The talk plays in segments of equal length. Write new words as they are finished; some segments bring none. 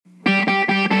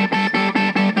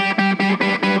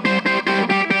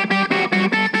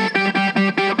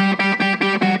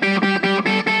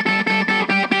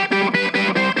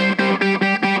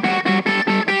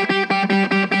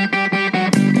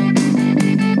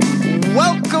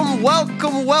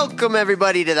Welcome,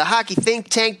 everybody, to the Hockey Think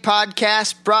Tank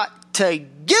podcast, brought to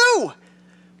you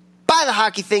by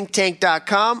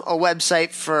thehockeythinktank.com, a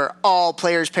website for all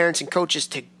players, parents, and coaches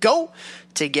to go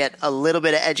to get a little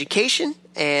bit of education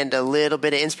and a little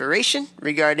bit of inspiration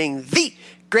regarding the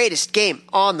greatest game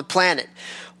on the planet.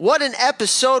 What an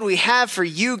episode we have for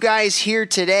you guys here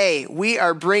today. We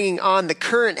are bringing on the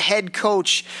current head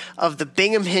coach of the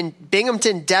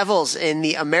Binghamton Devils in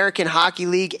the American Hockey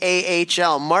League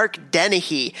AHL, Mark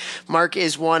Dennehy. Mark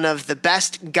is one of the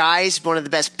best guys, one of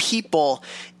the best people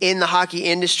in the hockey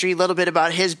industry. A little bit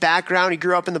about his background. He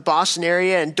grew up in the Boston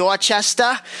area in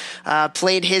Dorchester,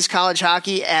 played his college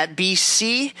hockey at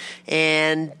BC,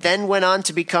 and then went on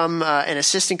to become an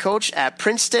assistant coach at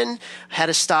Princeton, had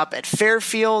a stop at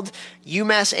Fairfield,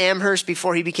 UMass Amherst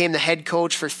before he became the head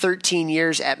coach for 13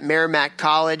 years at Merrimack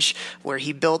College, where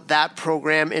he built that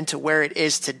program into where it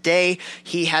is today.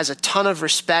 He has a ton of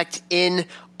respect in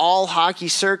all hockey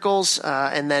circles,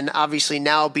 and then obviously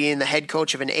now being the head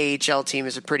coach of an AHL team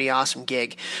is a pretty awesome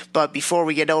gig. But before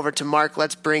we get over to Mark,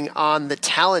 let's bring on the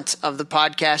talent of the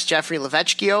podcast, Jeffrey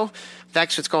Levechkio.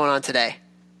 Vex, what's going on today?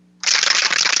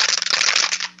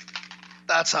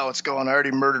 That's how it's going. I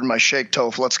already murdered my shake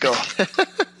tofu. Let's go.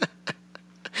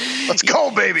 Let's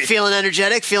go, baby. Feeling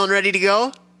energetic? Feeling ready to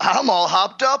go? I'm all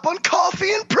hopped up on coffee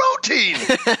and protein.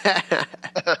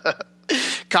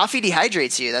 Coffee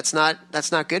dehydrates you. That's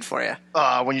not good for you.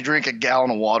 When you drink a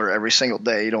gallon of water every single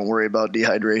day, you don't worry about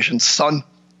dehydration, son.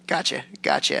 Gotcha.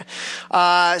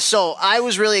 So I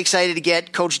was really excited to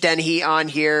get Coach Dennehy on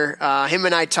here. Him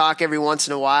and I talk every once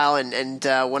in a while, and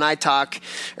when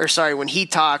he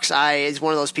talks, is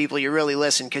one of those people you really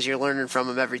listen because you're learning from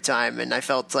him every time. And I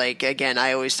felt like, again,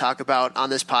 I always talk about on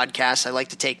this podcast, I like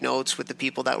to take notes with the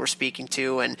people that we're speaking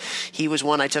to, and he was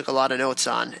one I took a lot of notes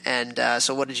on. And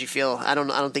so what did you feel? I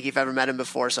don't think you've ever met him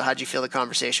before, so how'd you feel the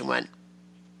conversation went?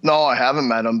 No, I haven't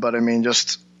met him, but I mean,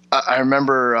 I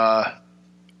remember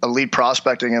elite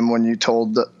prospecting him when you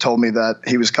told me that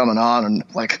he was coming on, and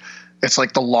it's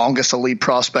like the longest elite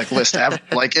prospect list ever.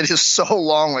 Like, it is so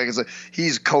long.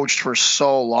 He's coached for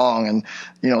so long,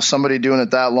 and somebody doing it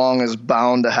that long is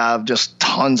bound to have just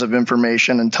tons of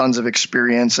information and tons of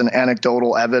experience and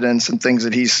anecdotal evidence and things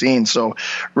that he's seen. So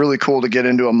really cool to get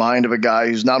into a mind of a guy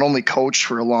who's not only coached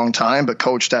for a long time, but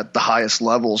coached at the highest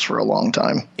levels for a long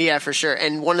time. Yeah, for sure.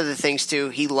 And one of the things too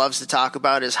he loves to talk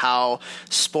about is how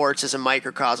sports is a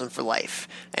microcosm for life,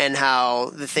 and how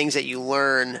the things that you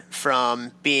learn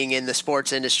from being in the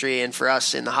sports industry and for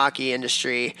us in the hockey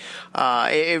industry,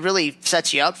 it really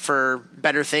sets you up for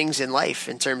better things in life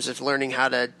in terms of learning how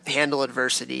to handle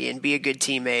adversity and be a good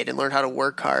teammate and learn how to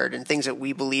work hard and things that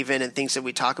we believe in and things that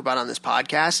we talk about on this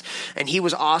podcast. And he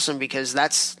was awesome because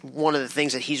that's one of the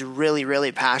things that he's really,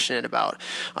 really passionate about.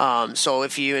 So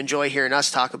if you enjoy hearing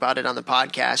us talk about it on the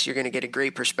podcast, you're going to get a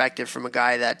great perspective from a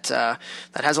guy that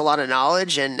has a lot of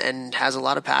knowledge and has a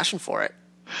lot of passion for it.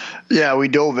 Yeah, we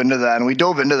dove into that, and we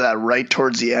dove into that right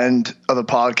towards the end of the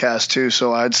podcast too.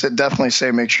 So I'd definitely say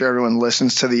make sure everyone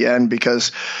listens to the end,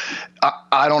 because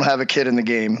I don't have a kid in the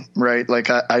game, right? Like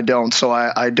I don't. So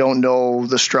I don't know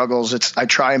the struggles. I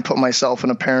try and put myself in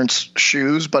a parent's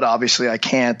shoes, but obviously I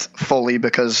can't fully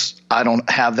because I don't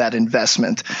have that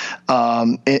investment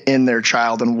in their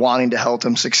child and wanting to help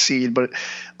them succeed. But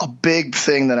a big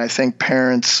thing that I think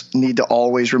parents need to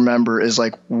always remember is,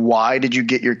 like, why did you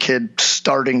get your kid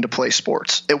starting to play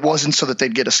sports? It wasn't so that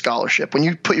they'd get a scholarship. When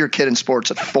you put your kid in sports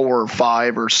at 4 or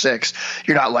 5 or 6,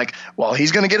 you're not like, well,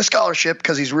 he's going to get a scholarship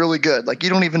because he's really good. Like,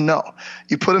 you don't even know.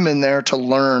 You put him in there to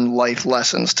learn life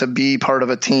lessons, to be part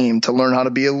of a team, to learn how to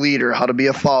be a leader, how to be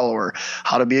a follower,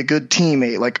 how to be a good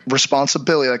teammate, like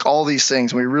responsibility, like all these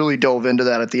things. We really dove into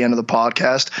that at the end of the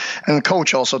podcast. And the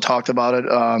coach also talked about it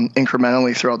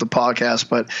incrementally throughout the podcast,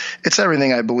 but it's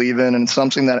everything I believe in, and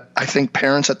something that I think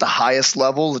parents at the highest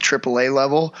level, the AAA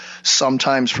level,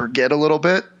 sometimes forget a little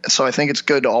bit. So I think it's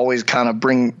good to always kind of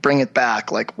bring it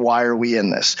back. Like, why are we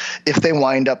in this? If they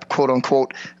wind up, quote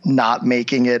unquote, not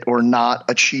making it or not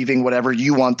achieving whatever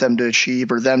you want them to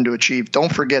achieve or them to achieve,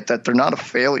 don't forget that they're not a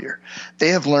failure. They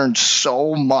have learned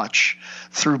so much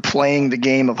through playing the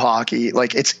game of hockey.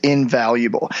 Like, it's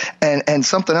invaluable. And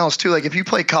something else too, like if you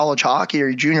play college hockey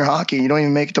or junior hockey and you don't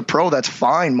even make it to pro, that's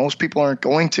fine. Most people aren't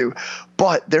going to.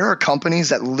 But there are companies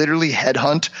that literally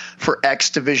headhunt for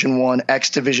ex Division I, ex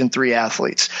Division III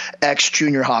athletes, ex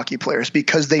junior hockey players,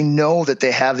 because they know that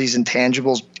they have these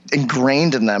intangibles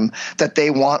ingrained in them that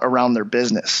they want around their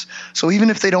business. So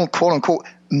even if they don't, quote unquote,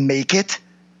 make it,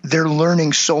 they're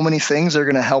learning so many things that are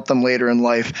going to help them later in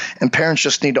life. And parents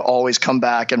just need to always come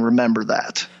back and remember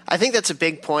that. I think that's a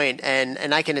big point,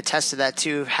 and I can attest to that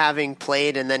too, having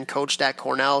played and then coached at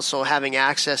Cornell, so having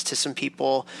access to some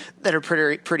people that are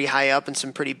pretty high up in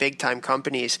some pretty big-time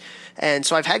companies. And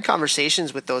so I've had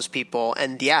conversations with those people,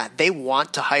 and yeah, they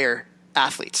want to hire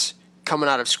athletes coming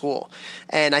out of school.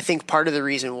 And I think part of the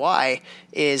reason why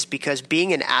is because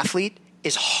being an athlete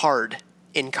is hard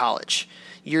in college.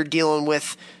 You're dealing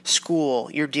with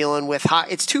school, you're dealing with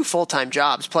it's 2 full-time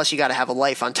jobs, plus you got to have a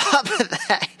life on top of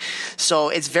that. So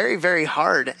it's very, very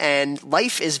hard, and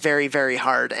life is very, very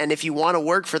hard. And if you want to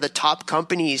work for the top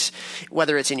companies,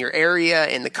 whether it's in your area,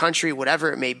 in the country,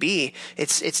 whatever it may be,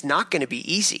 it's not going to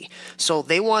be easy. So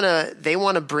they want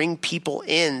to bring people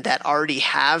in that already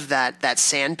have that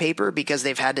sandpaper, because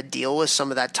they've had to deal with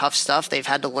some of that tough stuff. They've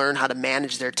had to learn how to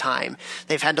manage their time.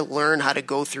 They've had to learn how to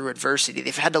go through adversity.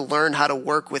 They've had to learn how to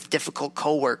work with difficult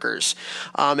coworkers,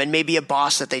 and maybe a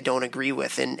boss that they don't agree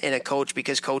with in a coach,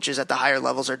 because coaches at the higher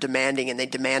levels are demanding, and they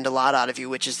demand a lot out of you,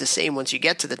 which is the same once you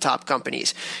get to the top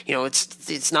companies. You know,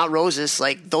 it's not roses.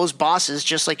 Like, those bosses,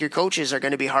 just like your coaches, are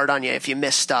going to be hard on you if you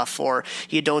miss stuff or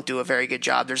you don't do a very good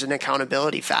job. There's an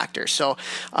accountability factor. So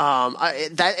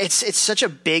it's such a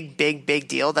big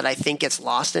deal that I think gets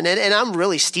lost in it. And I'm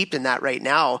really steeped in that right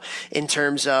now in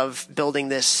terms of building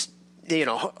this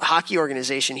hockey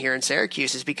organization here in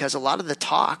Syracuse, is because a lot of the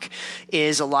talk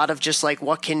is a lot of just like,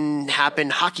 what can happen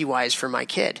hockey wise for my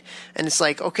kid? And it's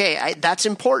like, okay, that's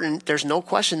important. There's no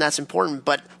question that's important,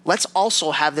 but let's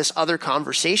also have this other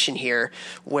conversation here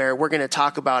where we're going to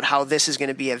talk about how this is going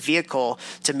to be a vehicle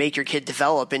to make your kid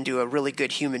develop into a really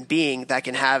good human being that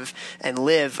can have and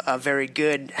live a very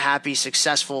good, happy,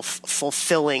 successful,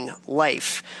 fulfilling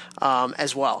life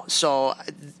as well. So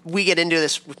we get into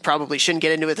this, we probably shouldn't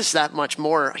get into this that much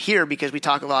more here because we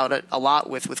talk about it a lot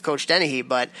with Coach Dennehy,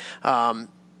 but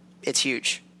it's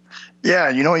huge. Yeah,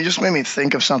 you just made me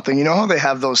think of something. You know how they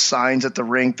have those signs at the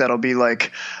rink that'll be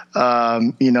like,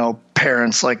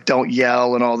 parents like don't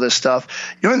yell and all this stuff.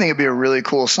 I think it'd be a really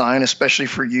cool sign, especially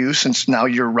for you, since now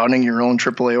you're running your own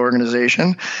AAA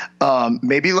organization.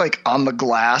 Maybe like on the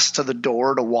glass to the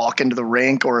door to walk into the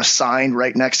rink, or a sign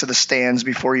right next to the stands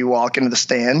before you walk into the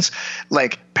stands.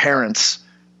 Like, parents,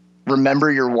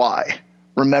 remember your why.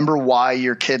 Remember why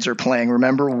your kids are playing.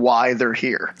 Remember why they're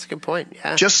here. That's a good point.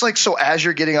 Yeah. Just like, so as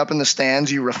you're getting up in the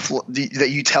stands, that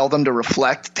you tell them to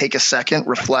reflect, take a second,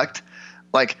 reflect,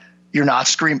 like you're not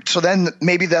screaming. So then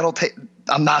maybe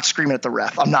I'm not screaming at the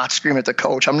ref. I'm not screaming at the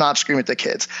coach. I'm not screaming at the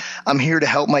kids. I'm here to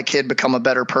help my kid become a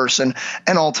better person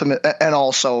and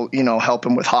also, help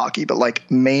him with hockey. But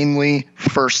like, mainly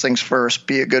first things first,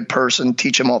 be a good person,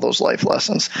 teach him all those life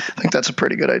lessons. I think that's a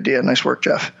pretty good idea. Nice work,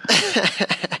 Jeff.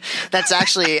 That's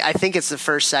actually, I think it's the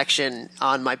first section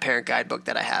on my parent guidebook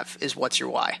that I have is what's your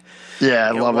why? Yeah,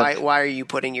 I love it. Why are you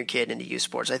putting your kid into youth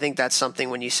sports? I think that's something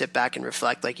when you sit back and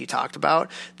reflect, like you talked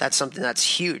about, that's something that's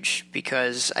huge,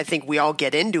 because I think we all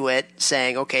get into it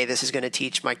saying, okay, this is going to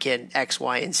teach my kid X,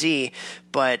 Y, and Z.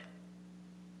 But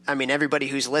I mean, everybody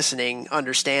who's listening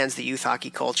understands the youth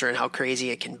hockey culture and how crazy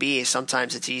it can be.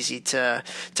 Sometimes it's easy to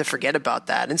forget about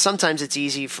that. And sometimes it's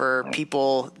easy for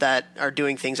people that are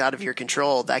doing things out of your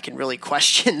control that can really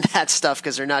question that stuff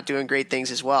because they're not doing great things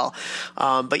as well.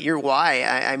 But your why,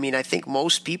 I think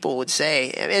most people would say,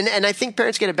 and I think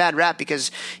parents get a bad rap because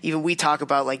even we talk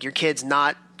about like your kid's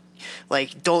not,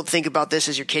 like, don't think about this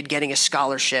as your kid getting a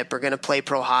scholarship or going to play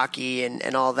pro hockey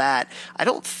and all that. I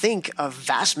don't think a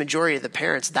vast majority of the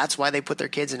parents, that's why they put their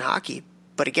kids in hockey.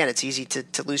 But again, it's easy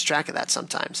to lose track of that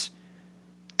sometimes.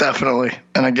 Definitely.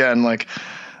 And again, like,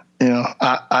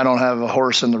 I don't have a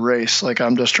horse in the race. Like,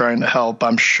 I'm just trying to help.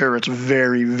 I'm sure it's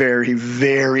very, very,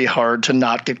 very hard to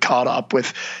not get caught up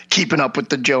with keeping up with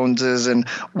the Joneses and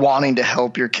wanting to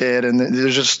help your kid. And I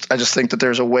just think that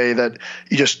there's a way that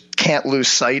you just can't lose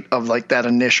sight of like that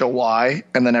initial why,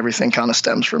 and then everything kind of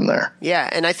stems from there. Yeah,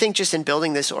 and I think just in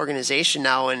building this organization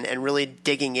now and really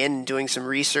digging in, doing some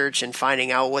research and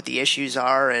finding out what the issues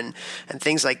are and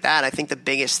things like that, I think the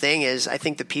biggest thing is I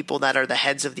think the people that are the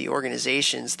heads of the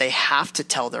organizations, they have to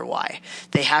tell their why.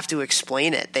 They have to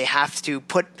explain it. They have to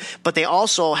but they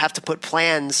also have to put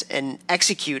plans and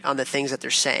execute on the things that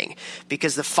they're saying,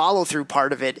 because the follow-through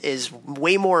part of it is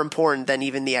way more important than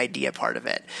even the idea part of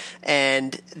it.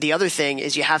 And the other thing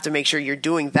is you have to make sure you're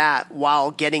doing that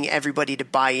while getting everybody to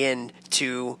buy in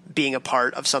to being a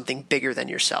part of something bigger than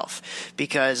yourself.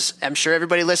 Because I'm sure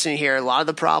everybody listening here, a lot of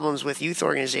the problems with youth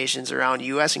organizations around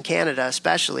US and Canada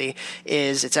especially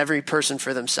is it's every person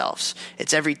for themselves.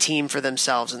 It's every team for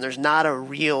themselves. And there's not a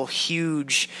real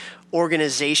huge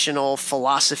organizational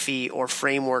philosophy or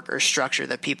framework or structure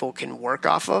that people can work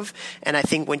off of. And I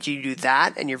think when you do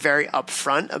that and you're very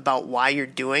upfront about why you're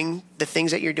doing the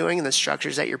things that you're doing and the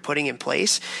structures that you're putting in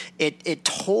place, it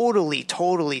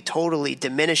totally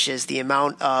diminishes the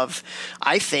amount of,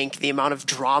 I think, the amount of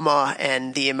drama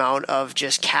and the amount of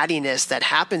just cattiness that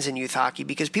happens in youth hockey,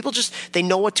 because people just, they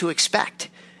know what to expect.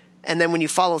 And then when you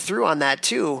follow through on that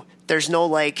too, there's no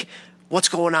like, what's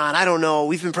going on? I don't know.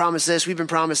 We've been promised this. We've been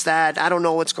promised that. I don't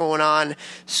know what's going on.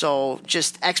 So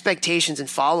just expectations and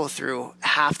follow through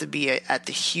have to be at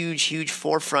the huge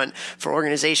forefront for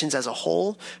organizations as a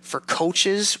whole, for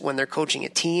coaches when they're coaching a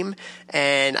team.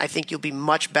 And I think you'll be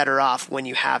much better off when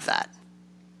you have that.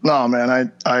 No,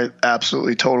 man, I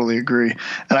absolutely totally agree.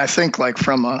 And I think like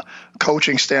from a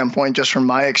coaching standpoint, just from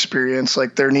my experience,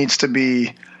 like there needs to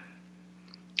be,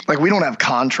 like we don't have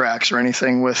contracts or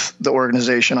anything with the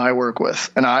organization I work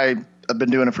with. And I've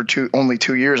been doing it for only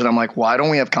 2 years. And I'm like, why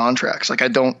don't we have contracts? Like, I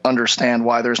don't understand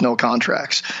why there's no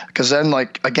contracts. Because then,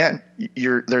 like, again,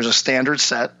 there's a standard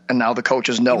set, and now the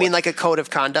coaches know. You mean like a code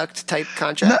of conduct type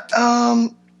contract?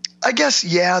 I guess,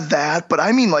 yeah, that. But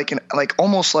I mean like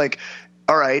almost like,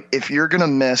 all right, if you're going to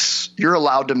miss, you're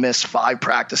allowed to miss 5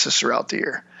 practices throughout the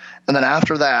year. And then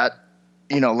after that,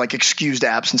 like excused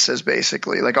absences,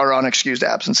 basically, like our unexcused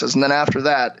absences. And then after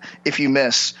that, if you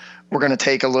miss, we're going to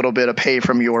take a little bit of pay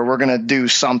from you, or we're going to do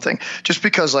something. Just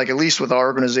because, like, at least with our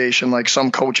organization, like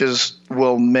some coaches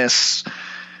will miss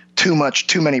too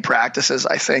many practices,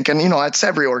 I think. And, that's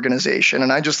every organization.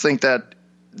 And I just think that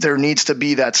there needs to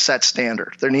be that set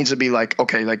standard. There needs to be like,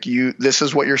 okay, like this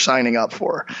is what you're signing up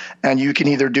for, and you can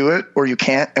either do it or you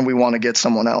can't, and we want to get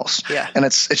someone else. Yeah. And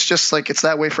it's just like, it's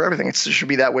that way for everything. It should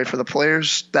be that way for the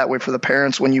players, that way for the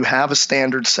parents. When you have a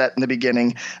standard set in the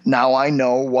beginning, now I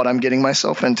know what I'm getting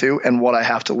myself into and what I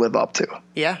have to live up to.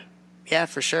 Yeah. Yeah,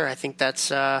 for sure. I think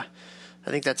that's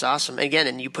awesome. Again,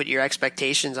 and you put your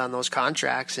expectations on those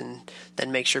contracts and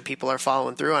then make sure people are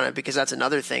following through on it, because that's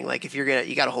another thing. Like if you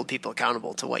got to hold people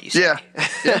accountable to what you say.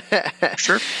 Yeah.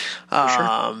 Sure.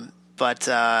 But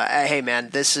hey, man,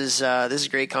 this is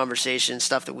great conversation,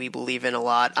 stuff that we believe in a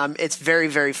lot. It's very,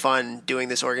 very fun doing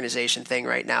this organization thing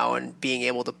right now and being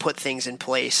able to put things in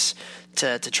place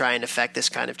to try and affect this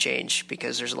kind of change,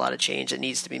 because there's a lot of change that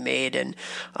needs to be made. And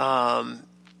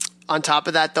on top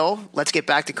of that, though, let's get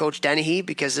back to Coach Dennehy,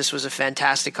 because this was a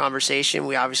fantastic conversation.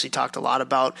 We obviously talked a lot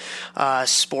about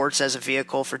sports as a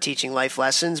vehicle for teaching life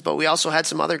lessons, but we also had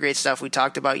some other great stuff. We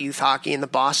talked about youth hockey in the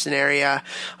Boston area.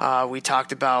 We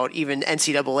talked about even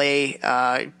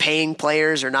NCAA paying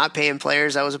players or not paying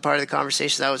players. That was a part of the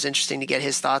conversation. That was interesting to get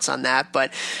his thoughts on that.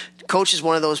 But Coach is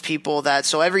one of those people that,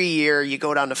 so every year you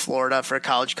go down to Florida for a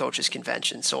college coaches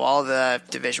convention. So all the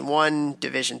Division I,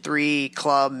 Division III,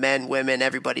 club, men, women,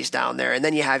 everybody's down there. And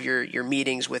then you have your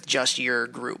meetings with just your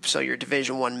group. So your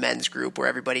Division I men's group, where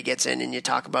everybody gets in and you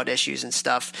talk about issues and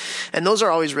stuff. And those are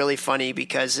always really funny,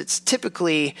 because it's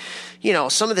typically,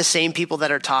 some of the same people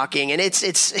that are talking. And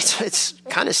it's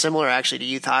kind of similar actually to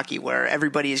youth hockey, where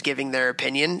everybody is giving their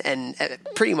opinion, and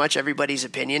pretty much everybody's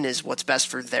opinion is what's best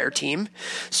for their team.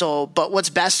 But what's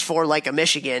best for like a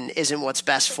Michigan isn't what's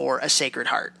best for a Sacred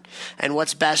Heart. And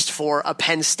what's best for a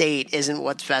Penn State isn't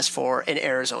what's best for an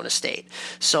Arizona State.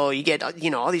 So you get,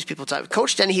 all these people talk.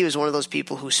 Coach Dennehy was one of those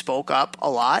people who spoke up a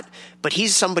lot, but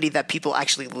he's somebody that people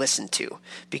actually listened to,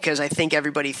 because I think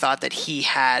everybody thought that he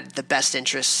had the best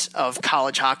interests of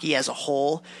college hockey as a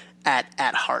whole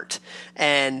at heart.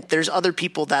 And there's other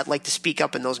people that like to speak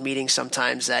up in those meetings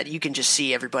sometimes that you can just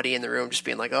see everybody in the room just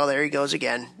being like, oh, there he goes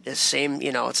again. It's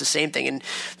the same thing. And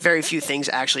very few things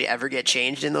actually ever get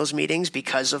changed in those meetings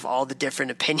because of all the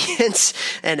different opinions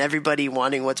and everybody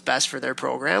wanting what's best for their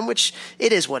program, which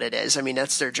it is what it is. I mean,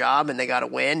 that's their job and they got to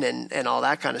win and all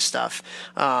that kind of stuff.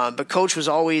 But Coach was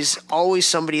always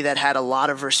somebody that had a lot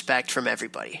of respect from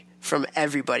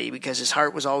everybody, because his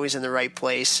heart was always in the right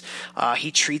place.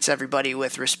 He treats everybody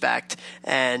with respect,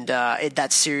 and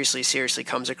that seriously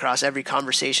comes across every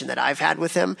conversation that I've had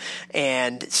with him,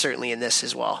 and certainly in this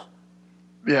as well.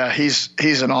 Yeah,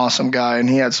 he's an awesome guy, and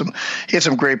he had some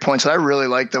great points. And I really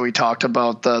like that we talked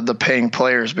about the paying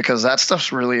players, because that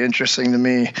stuff's really interesting to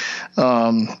me.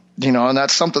 And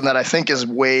that's something that I think is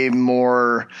way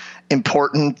more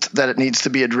important, that it needs to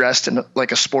be addressed in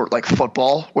like a sport like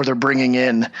football, where they're bringing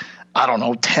in, I don't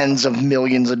know, tens of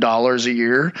millions of dollars a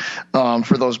year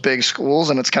for those big schools.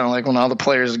 And it's kind of like, well, now the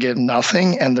players get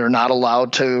nothing and they're not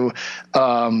allowed to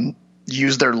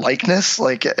use their likeness.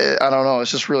 Like, I don't know.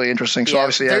 It's just really interesting. So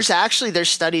obviously there's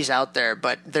studies out there,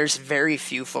 but there's very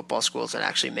few football schools that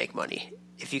actually make money.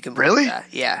 If you can believe really that.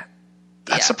 Yeah.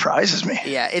 That surprises me.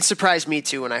 Yeah, it surprised me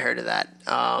too when I heard of that.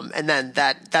 And then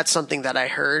that's something that I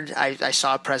heard. I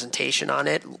saw a presentation on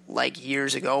it like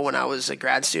years ago when I was a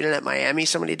grad student at Miami.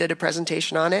 Somebody did a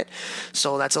presentation on it.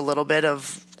 So that's a little bit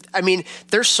of, I mean,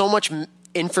 there's so much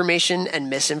information and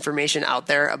misinformation out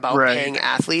there about paying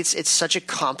athletes. It's such a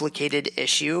complicated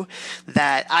issue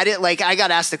that I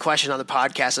got asked the question on the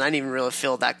podcast and I didn't even really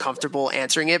feel that comfortable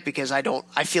answering it because I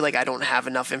feel like I don't have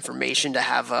enough information to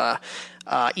have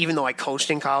even though I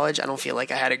coached in college, I don't feel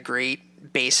like I had a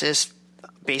great basis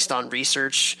based on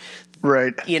research.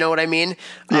 Right. You know what I mean?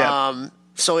 Yeah.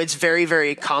 So it's very,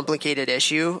 very complicated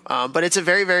issue, but it's a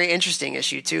very, very interesting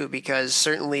issue too, because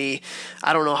certainly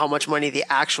I don't know how much money the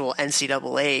actual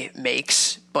NCAA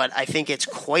makes, but I think it's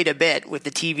quite a bit with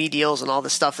the TV deals and all the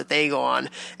stuff that they go on.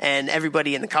 And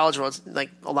everybody in the college world, like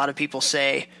a lot of people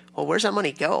say, well, where's that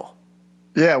money go?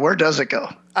 Yeah, where does it go?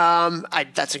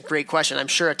 That's a great question. I'm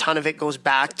sure a ton of it goes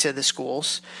back to the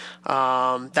schools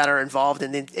that are involved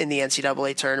in the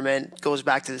NCAA tournament. Goes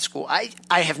back to the school. I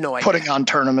have no idea. Putting on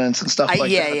tournaments and stuff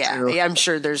like that. Yeah. I'm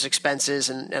sure there's expenses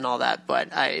and all that,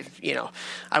 but I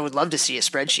would love to see a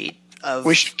spreadsheet of.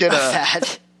 We should get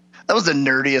that. That was the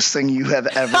nerdiest thing you have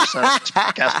ever said on this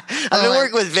podcast. I've been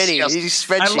working with Vinny. He's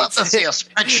spreadsheets. I'd love to see a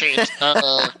spreadsheet.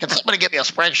 Can somebody give me a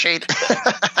spreadsheet?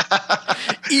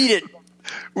 Eat it.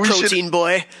 Protein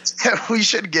boy. We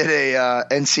should get a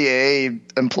NCAA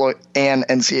employee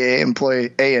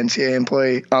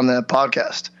on the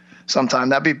podcast sometime.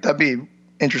 That'd be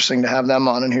interesting to have them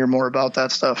on and hear more about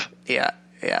that stuff. Yeah.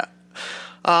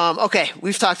 Okay,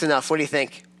 we've talked enough. What do you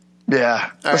think?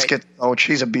 Yeah, let's get. Oh,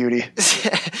 she's a beauty.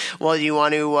 Well, do you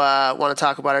want to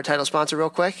talk about our title sponsor real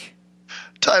quick?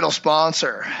 Title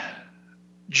sponsor,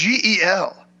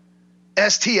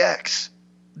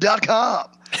 GELSTX.com.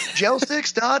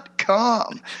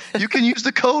 Gelsticks.com. You can use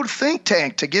the code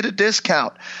ThinkTank to get a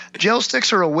discount. Gel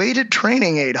sticks are a weighted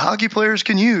training aid hockey players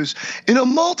can use in a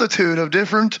multitude of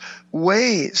different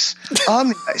ways. On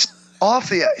the ice, off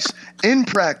the ice, in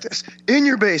practice, in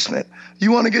your basement.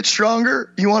 You want to get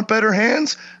stronger? You want better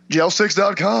hands?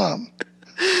 Gelsticks.com.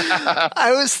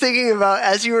 I was thinking about,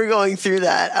 as you were going through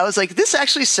that, I was like, this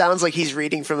actually sounds like he's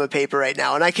reading from a paper right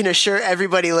now. And I can assure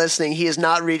everybody listening, he is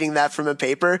not reading that from a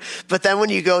paper. But then when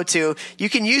you go to, you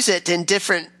can use it in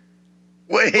different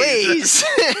ways.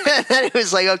 And it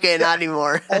was like, okay, not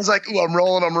anymore. I was like, ooh, I'm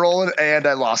rolling, and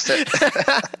I lost it.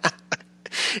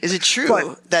 Is it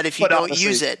true that if you don't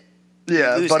use it,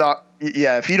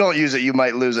 if you don't use it, you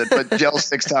might lose it. But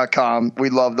gelsticks.com, we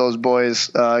love those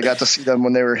boys. I got to see them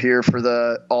when they were here for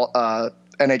the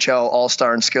NHL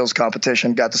All-Star and Skills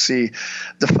competition. Got to see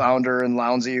the founder and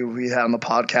Lounsey, who we had on the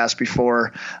podcast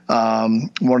before,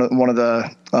 one of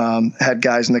the head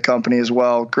guys in the company as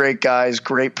well. Great guys,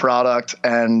 great product,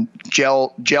 and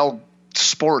gel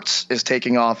sports is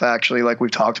taking off, actually, like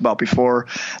we've talked about before.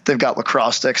 They've got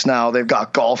lacrosse sticks now. They've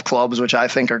got golf clubs, which I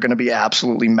think are going to be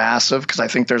absolutely massive because I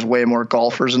think there's way more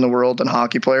golfers in the world than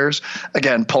hockey players.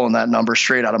 Again, pulling that number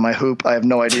straight out of my hoop. I have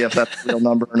no idea if that's a real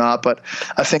number or not, but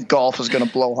I think golf is going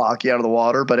to blow hockey out of the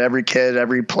water. But every kid,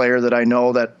 every player that I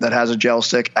know that has a gel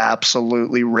stick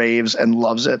absolutely raves and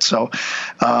loves it. So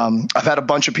I've had a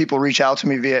bunch of people reach out to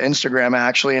me via Instagram,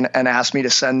 actually, and ask me to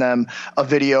send them a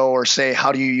video or say,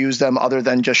 how do you use them other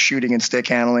than just shooting and stick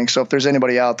handling. So if there's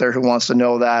anybody out there who wants to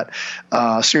know that,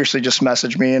 seriously, just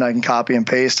message me and I can copy and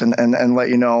paste and let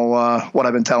you know what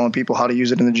I've been telling people how to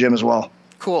use it in the gym as well.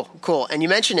 Cool. And you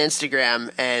mentioned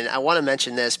Instagram, and I want to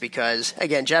mention this because,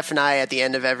 again, Jeff and I, at the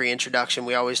end of every introduction,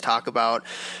 we always talk about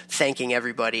thanking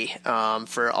everybody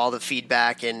for all the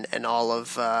feedback and all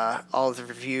of the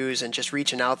reviews and just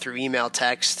reaching out through email,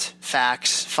 text,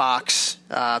 fax, Fox,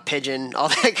 Pigeon, all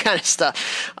that kind of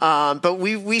stuff. But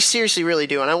we seriously really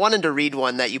do. And I wanted to read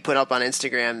one that you put up on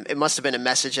Instagram. It must have been a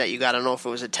message that you got. I don't know if it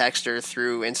was a text or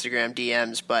through Instagram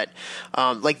DMs, but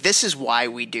this is why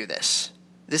we do this.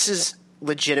 This is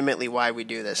legitimately why we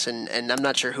do this, and I'm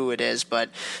not sure who it is, but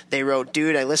they wrote,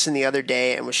 "Dude, I listened the other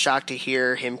day and was shocked to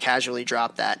hear him casually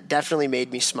drop that. Definitely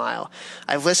made me smile.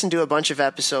 I've listened to a bunch of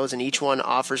episodes and each one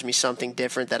offers me something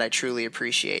different that I truly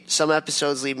appreciate. Some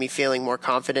episodes leave me feeling more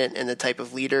confident in the type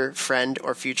of leader, friend,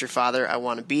 or future father I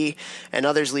want to be, and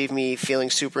others leave me feeling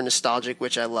super nostalgic,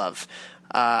 which I love.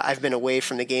 I've been away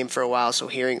from the game for a while, so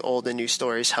hearing old and new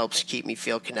stories helps keep me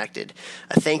feel connected.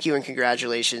 A thank you and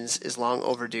congratulations is long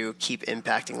overdue. Keep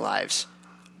impacting lives."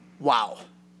 Wow.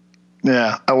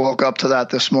 Yeah, I woke up to that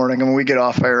this morning, and when we get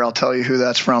off air, I'll tell you who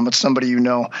that's from. It's somebody you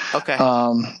know. Okay.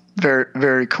 Very,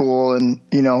 very cool. And,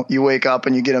 you wake up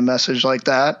and you get a message like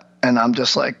that, and I'm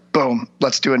just like, boom,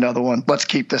 let's do another one. Let's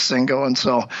keep this thing going.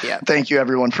 So thank you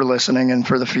everyone for listening and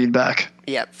for the feedback.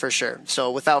 Yeah, for sure.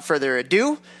 So without further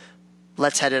ado,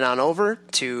 let's head it on over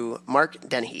to Mark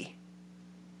Dennehy.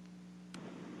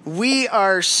 We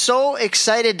are so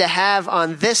excited to have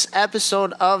on this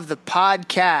episode of the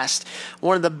podcast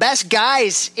one of the best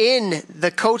guys in the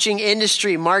coaching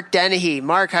industry, Mark Dennehy.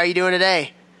 Mark, how are you doing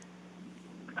today?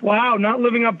 Wow, not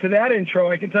living up to that intro,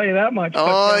 I can tell you that much.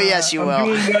 Oh, yes, you will. I'm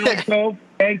doing well, so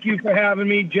thank you for having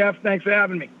me. Jeff, thanks for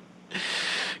having me.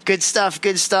 Good stuff,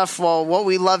 good stuff. Well, what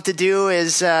we love to do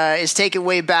is take it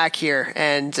way back here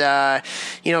and, kind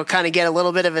of get a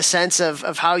little bit of a sense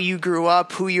of how you grew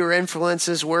up, who your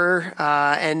influences were,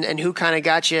 and who kind of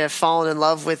got you falling in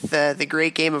love with the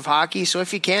great game of hockey. So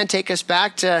if you can, take us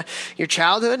back to your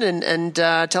childhood and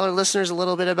tell our listeners a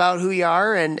little bit about who you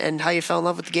are and how you fell in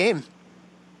love with the game.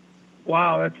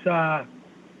 Wow, that's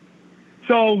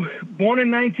so born in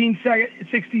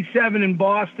 1967 in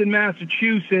Boston,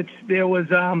 Massachusetts. There was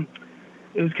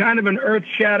it was kind of an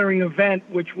earth-shattering event,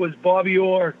 which was Bobby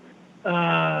Orr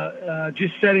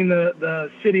just setting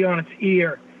the city on its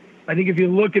ear. I think if you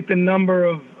look at the number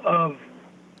of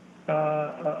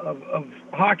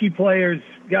hockey players,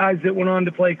 guys that went on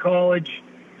to play college,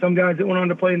 some guys that went on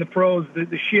to play in the pros,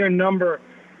 the sheer number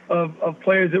of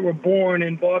players that were born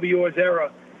in Bobby Orr's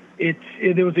era.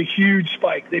 There was a huge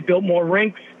spike. They built more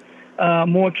rinks.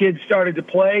 More kids started to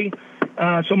play.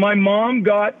 So my mom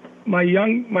got my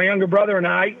younger brother and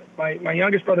I, my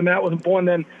youngest brother Matt wasn't born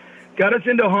then, got us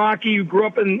into hockey. We grew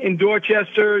up in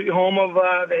Dorchester, home of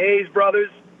the Hayes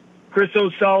brothers, Chris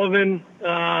O'Sullivan,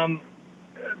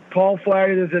 Paul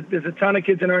Flaherty. There's a ton of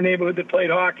kids in our neighborhood that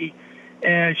played hockey.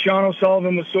 And Sean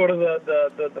O'Sullivan was sort of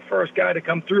the first guy to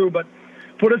come through, but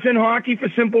put us in hockey for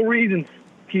simple reasons.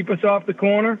 Keep us off the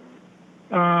corner,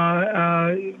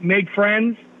 make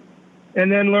friends,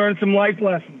 and then learn some life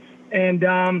lessons. And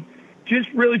just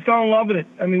really fell in love with it.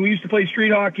 I mean, we used to play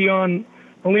street hockey on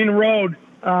Helena Road.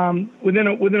 Within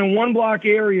a one-block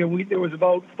area, there was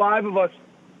about 5 of us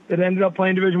that ended up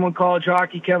playing Division I college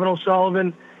hockey. Kevin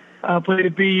O'Sullivan played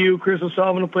at BU. Chris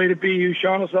O'Sullivan played at BU.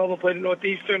 Sean O'Sullivan played at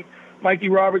Northeastern. Mikey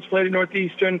Roberts played at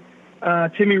Northeastern.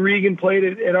 Timmy Regan played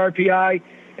at RPI.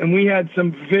 And we had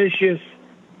some vicious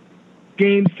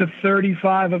games to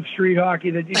 35 of street hockey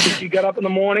that you got up in the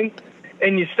morning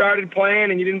and you started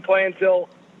playing and you didn't play until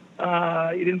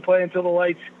the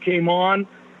lights came on.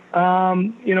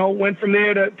 Went from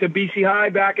there to BC High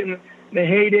back in the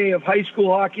heyday of high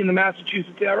school hockey in the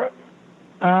Massachusetts era.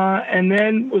 And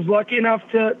then was lucky enough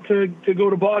to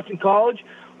go to Boston College.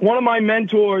 One of my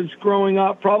mentors growing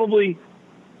up, probably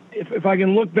if I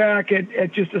can look back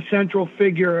at just a central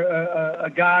figure,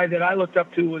 a guy that I looked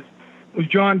up to was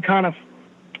John Cuniff,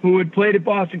 who had played at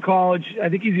Boston College. I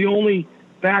think he's the only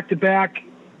back-to-back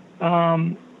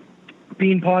Beanpot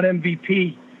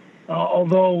MVP,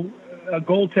 although a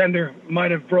goaltender might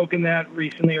have broken that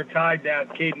recently or tied that,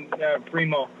 Caden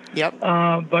Primo. Yep.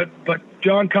 But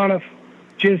John Cuniff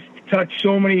just touched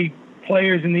so many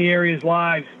players in the area's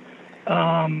lives.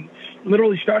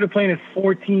 Literally started playing at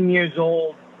 14 years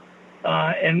old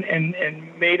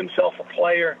and made himself a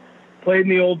player. Played in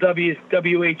the old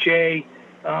WHA.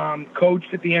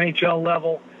 Coached at the NHL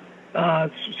level.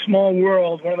 Small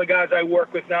world. One of the guys I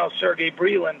work with now, Sergey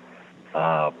Breland,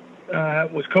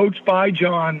 was coached by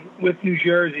John with New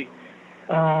Jersey.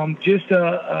 Just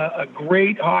a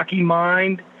great hockey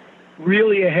mind,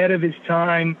 really ahead of his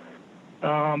time.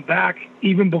 Back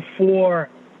even before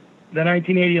the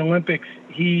 1980 Olympics,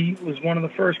 he was one of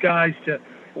the first guys to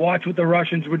watch what the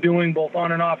Russians were doing, both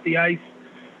on and off the ice,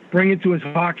 bring it to his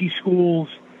hockey schools.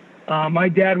 My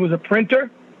dad was a printer,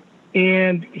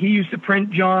 and he used to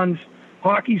print John's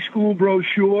hockey school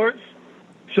brochures.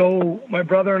 So my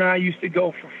brother and I used to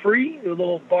go for free, a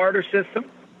little barter system.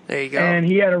 There you go. And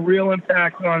he had a real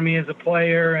impact on me as a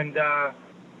player, and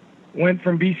went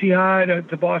from BC High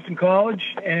to Boston College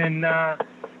and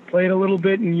played a little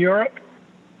bit in Europe.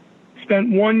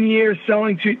 Spent 1 year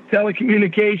selling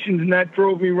telecommunications, and that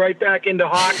drove me right back into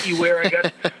hockey, where I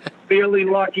got fairly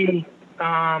lucky.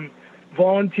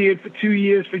 Volunteered for 2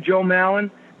 years for Joe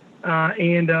Mallon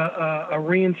and a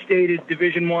reinstated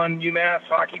Division I UMass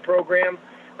hockey program.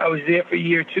 I was there for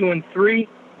year 2 and 3.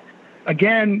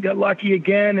 Again, got lucky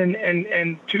again,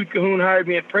 and Toot Cahoon hired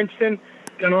me at Princeton.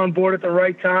 Got on board at the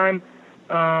right time.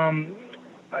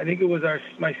 I think it was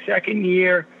my second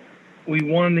year. We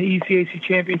won the ECAC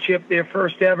championship, their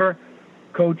first ever.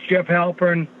 Coach Jeff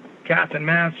Halpern, Catherine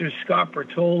Masters, Scott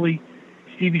Bertoli,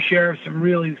 Stevie Sheriff, some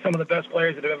of the best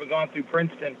players that have ever gone through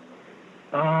Princeton.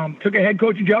 Took a head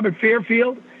coaching job at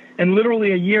Fairfield, and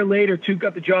literally a year later, Toot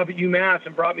got the job at UMass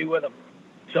and brought me with him.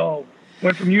 So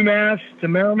Went from UMass to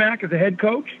Merrimack as a head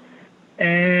coach.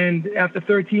 And after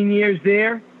 13 years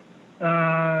there,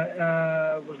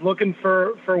 was looking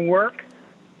for work.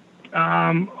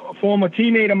 A former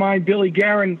teammate of mine, Billy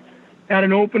Guerin, had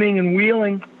an opening in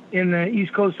Wheeling in the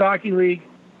East Coast Hockey League.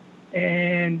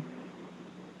 And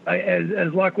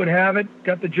as luck would have it,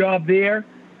 got the job there.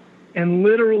 And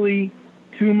literally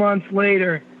 2 months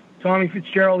later, Tommy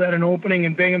Fitzgerald had an opening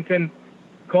in Binghamton,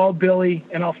 called Billy,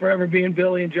 and I'll forever be in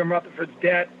Billy and Jim Rutherford's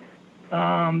debt.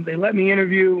 They let me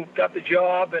interview, got the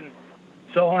job, and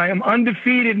so I am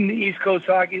undefeated in the East Coast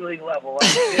Hockey League level.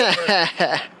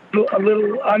 I was a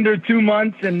little under 2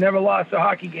 months and never lost a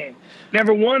hockey game.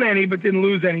 Never won any, but didn't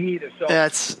lose any either. So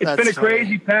it's been a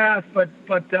crazy path, but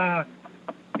I've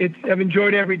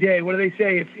enjoyed every day. What do they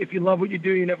say? If you love what you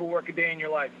do, you never work a day in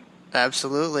your life.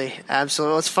 Absolutely.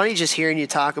 Well, it's funny just hearing you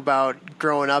talk about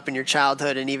growing up in your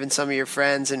childhood and even some of your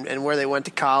friends and where they went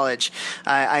to college.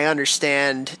 I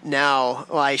understand now.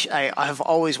 Well, I have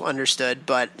always understood,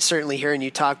 but certainly hearing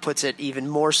you talk puts it even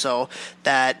more so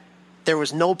that there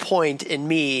was no point in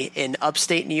me in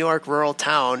upstate New York, rural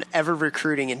town, ever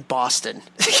recruiting in Boston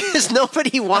because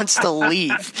nobody wants to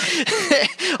leave.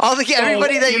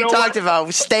 Everybody that you talked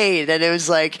about stayed, and it was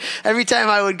like every time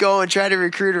I would go and try to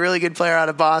recruit a really good player out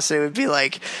of Boston, it would be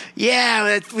like,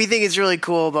 yeah, we think it's really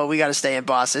cool, but we got to stay in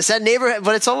Boston. It's that neighborhood,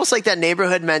 but it's almost like that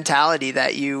neighborhood mentality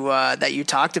that you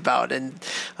talked about, and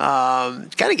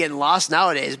kind of getting lost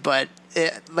nowadays. But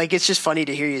it's just funny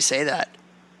to hear you say that.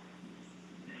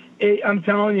 I'm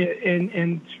telling you,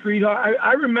 in street hockey,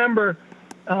 I remember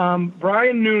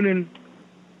Brian Noonan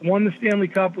won the Stanley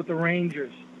Cup with the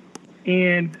Rangers,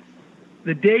 and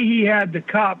the day he had the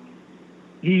cup,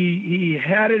 he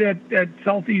had it at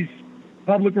Southeast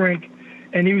Public Rink,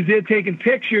 and he was there taking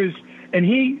pictures.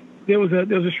 And there was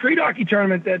a street hockey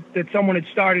tournament that someone had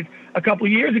started a couple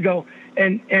of years ago,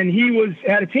 and he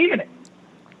had a team in it,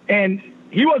 and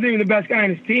he wasn't even the best guy on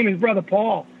his team. His brother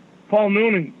Paul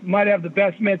Noonan might have the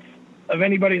best mitts of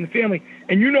anybody in the family.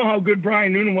 And you know how good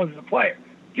Brian Noonan was as a player.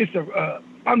 Just a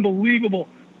unbelievable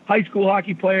high school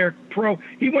hockey player, pro.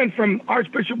 He went from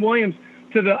Archbishop Williams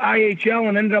to the IHL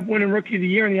and ended up winning Rookie of the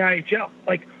Year in the IHL,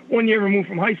 like 1 year removed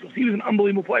from high school. So he was an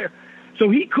unbelievable player. So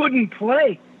he couldn't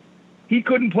play. He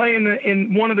couldn't play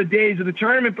in one of the days of the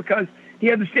tournament because he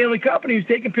had the Stanley Cup and he was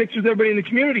taking pictures of everybody in the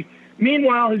community.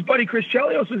 Meanwhile, his buddy Chris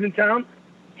Chelios was in town.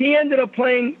 He ended up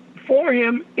playing for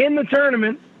him in the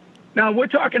tournament. Now, we're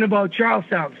talking about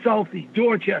Charlestown, Southie,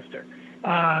 Dorchester,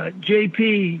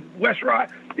 JP, West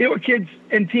Rock. There were kids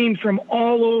and teams from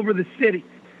all over the city.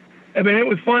 I mean, it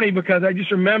was funny because I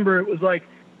just remember it was like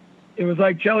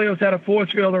Chelios had a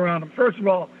force field around him. First of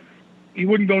all, he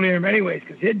wouldn't go near him anyways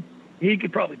because he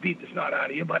could probably beat the snot out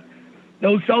of you. But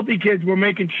those Southie kids were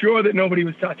making sure that nobody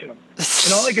was touching him.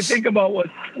 And all I could think about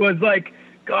was like,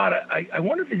 God, I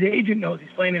wonder if his agent knows he's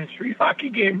playing in a street hockey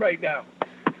game right now.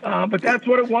 But that's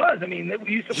what it was. I mean,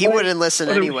 we used to play. He wouldn't listen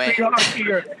anyway.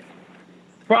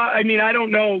 I mean, I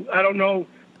don't know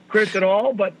Chris at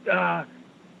all, but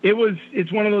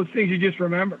it's one of those things you just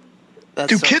remember.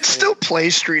 Do kids still play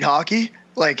street hockey?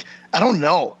 Like, I don't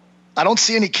know. I don't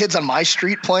see any kids on my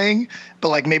street playing, but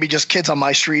like maybe just kids on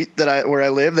my street where I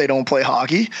live, they don't play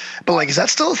hockey. But like, is that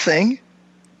still a thing?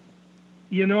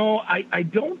 You know, I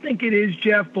don't think it is,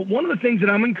 Jeff, but one of the things that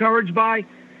I'm encouraged by,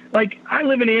 like I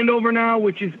live in Andover now,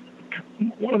 which is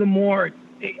one of the more,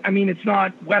 I mean, it's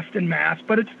not Western Mass,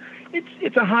 but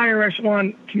it's a higher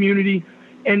echelon community.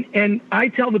 And I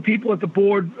tell the people at the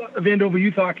board of Andover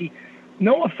Youth Hockey,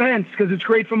 no offense, because it's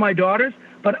great for my daughters,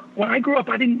 but when I grew up,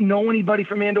 I didn't know anybody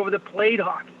from Andover that played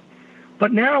hockey.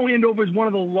 But now Andover is one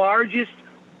of the largest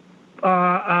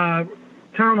town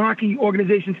hockey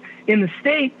organizations in the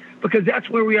state because that's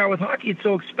where we are with hockey. It's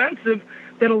so expensive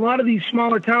that a lot of these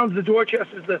smaller towns, the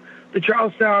Dorchesters, the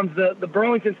Charlestowns, the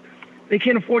Burlingtons, they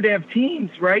can't afford to have teams,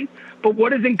 right? But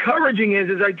what is encouraging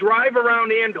is I drive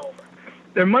around Andover.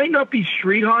 There might not be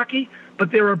street hockey,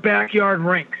 but there are backyard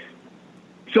rinks.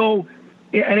 So,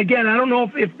 and again, I don't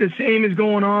know if the same is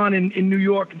going on in New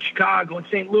York and Chicago and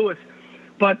St. Louis,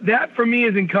 but that for me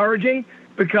is encouraging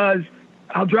because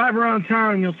I'll drive around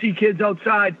town and you'll see kids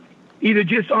outside either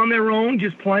just on their own,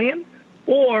 just playing,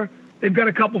 or they've got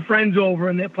a couple friends over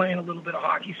and they're playing a little bit of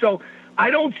hockey. So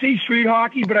I don't see street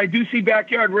hockey, but I do see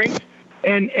backyard rinks,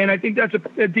 and I think that's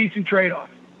a decent trade-off.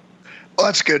 Well,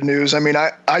 that's good news. I mean,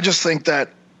 I just think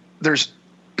that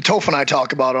Toph and I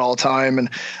talk about it all the time, and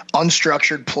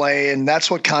unstructured play, and that's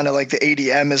what kind of like the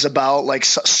ADM is about, like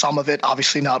some of it,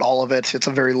 obviously not all of it. It's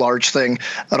a very large thing.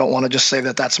 I don't want to just say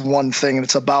that that's one thing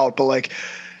it's about, but like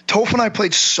Toph and I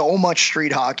played so much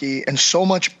street hockey and so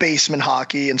much basement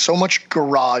hockey and so much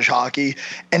garage hockey.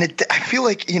 And I feel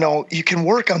like, you can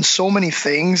work on so many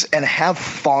things and have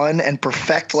fun and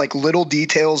perfect like little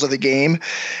details of the game.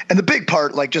 And the big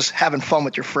part, like just having fun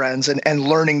with your friends and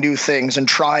learning new things and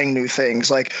trying new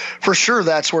things. Like for sure,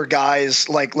 that's where guys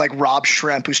like Rob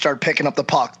Schremp, who started picking up the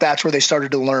puck, that's where they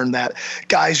started to learn that.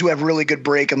 Guys who have really good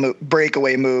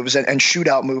breakaway moves and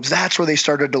shootout moves, that's where they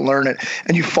started to learn it.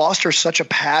 And you foster such a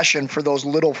passion for those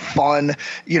little fun,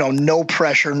 no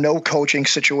pressure, no coaching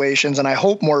situations. And I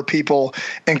hope more people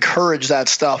encourage that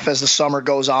stuff as the summer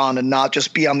goes on and not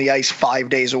just be on the ice 5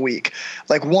 days a week.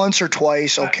 Like once or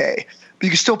twice, okay. But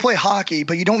you can still play hockey,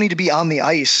 but you don't need to be on the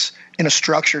ice in a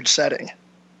structured setting.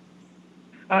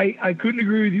 I couldn't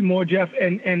agree with you more, Jeff.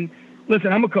 And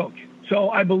listen, I'm a coach, so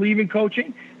I believe in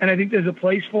coaching, and I think there's a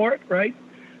place for it, right?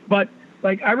 But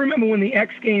like I remember when the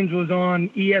X Games was on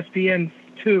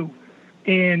ESPN2,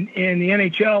 and the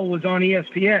NHL was on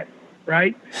ESPN,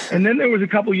 right? And then there was a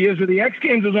couple years where the X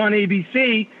Games was on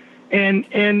ABC, and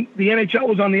the NHL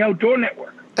was on the Outdoor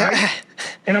Network, right?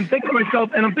 And I'm thinking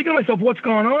to myself, what's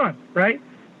going on, right?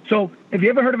 So, have you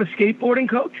ever heard of a skateboarding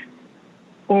coach,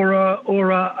 or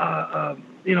a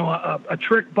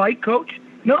trick bike coach?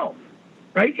 No,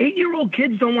 right? 8-year-old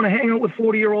kids don't want to hang out with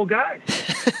 40-year-old guys.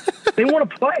 They want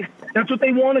to play. That's what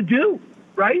they want to do,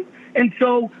 right? And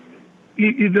so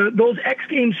those X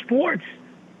Games sports,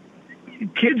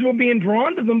 kids were being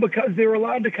drawn to them because they were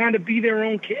allowed to kind of be their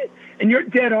own kid. And you're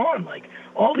dead on. Like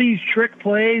all these trick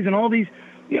plays and all these,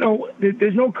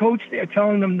 there's no coach there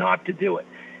telling them not to do it.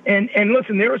 And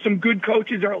listen, there are some good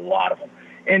coaches. There are a lot of them.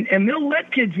 And they'll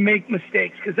let kids make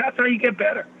mistakes because that's how you get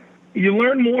better. You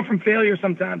learn more from failure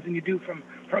sometimes than you do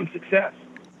from success.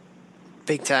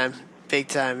 Big time.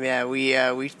 Yeah.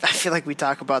 I feel like we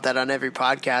talk about that on every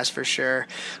podcast for sure.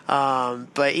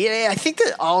 But yeah, I think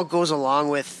that all goes along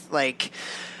with like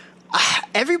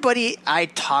everybody I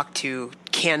talk to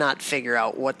cannot figure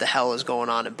out what the hell is going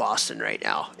on in Boston right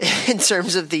now in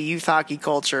terms of the youth hockey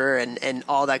culture and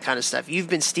all that kind of stuff. You've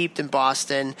been steeped in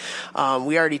Boston.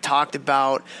 We already talked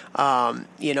about,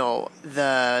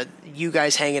 you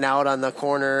guys hanging out on the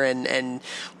corner and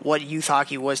what youth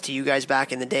hockey was to you guys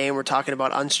back in the day. And we're talking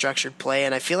about unstructured play.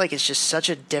 And I feel like it's just such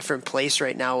a different place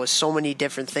right now with so many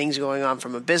different things going on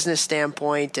from a business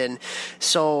standpoint. And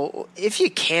so if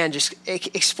you can just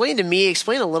explain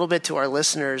a little bit to our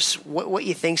listeners what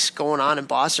you think's going on in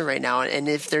Boston right now, and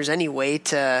if there's any way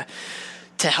to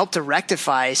help to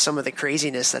rectify some of the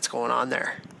craziness that's going on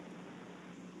there.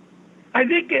 I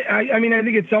think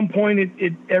at some point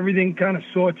it everything kind of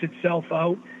sorts itself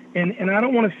out, and I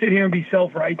don't want to sit here and be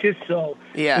self-righteous. So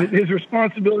yeah, there's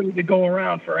responsibility to go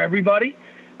around for everybody.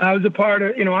 I was a part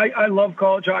of, I love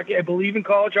college hockey. I believe in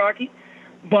college hockey,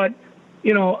 but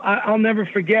I'll never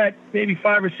forget maybe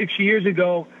 5 or 6 years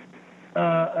ago,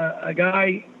 a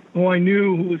guy who I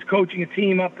knew who was coaching a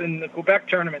team up in the Quebec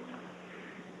tournament.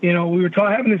 We were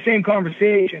having the same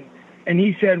conversation, and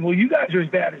he said, "Well, you guys are as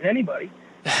bad as anybody.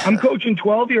 I'm coaching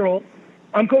 12-year-olds.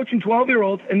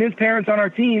 And there's parents on our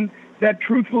team that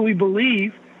truthfully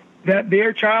believe that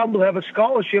their child will have a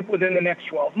scholarship within the next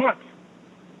 12 months.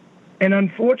 And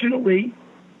unfortunately,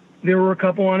 there were a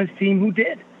couple on his team who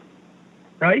did,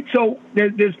 right? So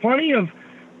there's plenty of,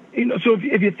 so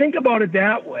if you think about it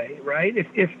that way, right,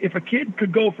 if a kid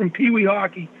could go from Pee Wee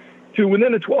hockey to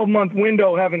within a 12-month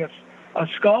window having a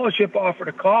scholarship offer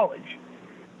to college,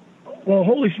 well,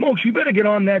 holy smokes, you better get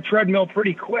on that treadmill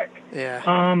pretty quick. Yeah.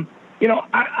 I'm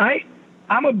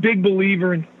a big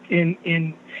believer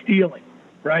in stealing,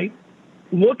 right?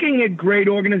 Looking at great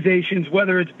organizations,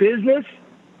 whether it's business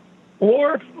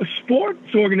or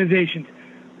sports organizations,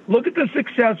 look at the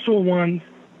successful ones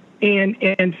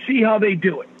and see how they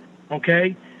do it,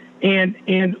 okay?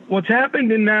 And what's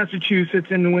happened in Massachusetts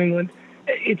and New England,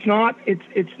 it's not.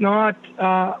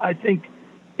 I think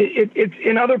it's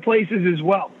in other places as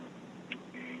well.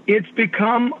 It's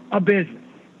become a business,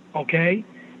 okay?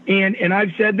 And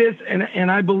I've said this,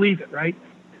 and I believe it, right?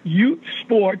 Youth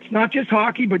sports, not just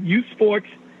hockey, but youth sports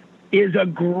is a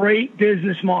great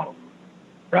business model,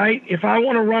 right? If I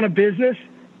want to run a business,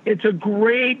 it's a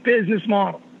great business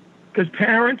model because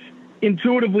parents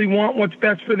intuitively want what's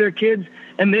best for their kids,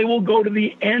 and they will go to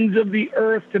the ends of the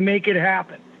earth to make it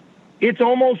happen. It's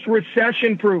almost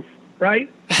recession-proof,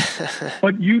 right?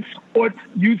 But youth sports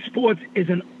is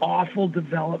an awful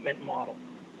development model.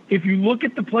 If you look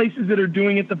at the places that are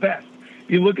doing it the best,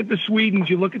 you look at the Swedens,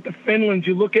 you look at the Finlands,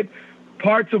 you look at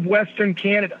parts of Western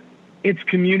Canada, it's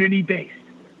community-based.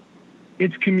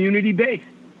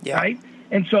 Yeah. Right?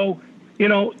 And so,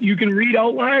 you can read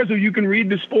Outliers or you can read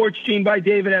The Sports Gene by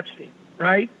David Epstein,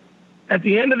 right? At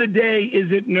the end of the day,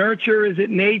 is it nurture? Is it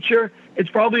nature? It's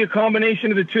probably a combination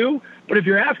of the two. But if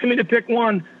you're asking me to pick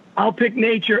one, I'll pick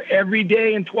nature every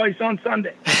day and twice on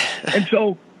Sunday. And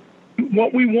so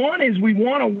what we want is we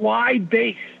want a wide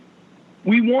base.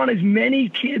 We want as many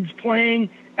kids playing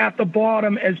at the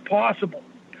bottom as possible.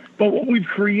 But what we've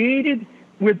created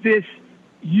with this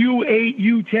U8,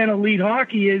 U10 elite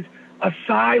hockey is a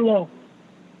silo.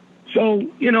 So,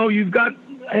 you know, you've got,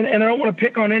 and I don't want to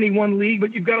pick on any one league,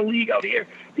 but you've got a league out here,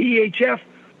 the EHF,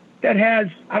 that has,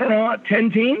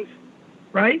 10 teams,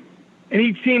 right? And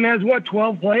each team has,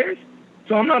 12 players?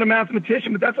 So I'm not a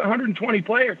mathematician, but that's 120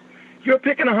 players. If you're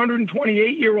picking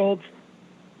 128-year-olds,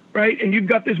 right, and you've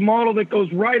got this model that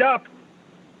goes right up,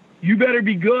 you better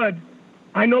be good.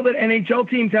 I know that NHL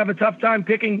teams have a tough time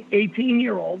picking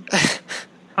 18-year-olds.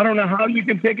 I don't know how you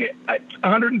can pick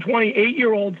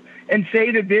 128-year-olds and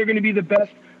say that they're going to be the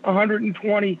best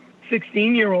 120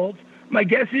 16-year-olds. My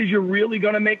guess is you're really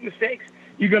going to make mistakes.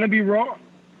 You're going to be wrong.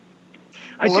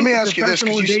 Well, let me ask you this,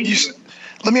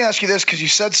 because you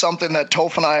said something that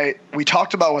Toph and we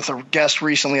talked about with a guest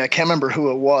recently. I can't remember who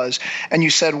it was. And you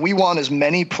said we want as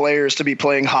many players to be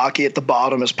playing hockey at the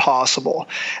bottom as possible.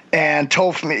 And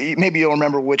Toph, maybe you'll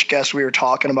remember which guest we were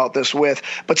talking about this with,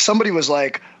 but somebody was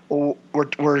like, well,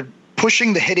 we're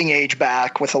pushing the hitting age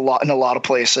back in a lot of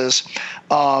places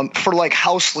for like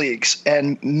house leagues,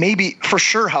 and maybe for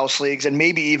sure house leagues, and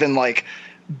maybe even like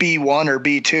B1 or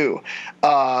B2.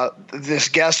 This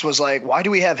guest was like, why do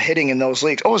we have hitting in those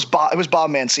leagues? Oh, it was Bob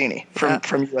Mancini from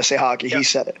USA Hockey. Yeah. He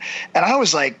said it. And I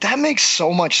was like, that makes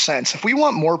so much sense. If we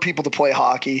want more people to play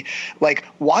hockey, like,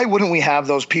 why wouldn't we have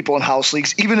those people in house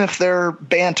leagues, even if they're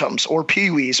bantams or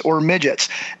peewees or midgets,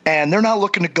 and they're not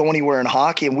looking to go anywhere in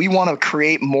hockey, and we want to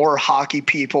create more hockey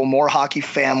people, more hockey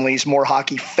families, more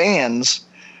hockey fans.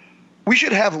 We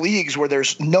should have leagues where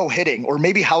there's no hitting, or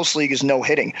maybe house league is no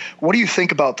hitting. What do you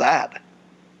think about that?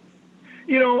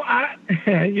 You know,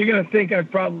 you're going to think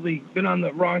I've probably been on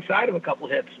the wrong side of a couple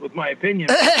hits with my opinion.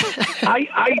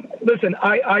 Listen,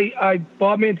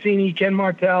 Bob Mancini, Ken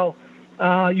Martell,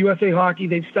 USA Hockey,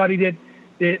 they've studied it.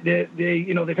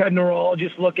 They've had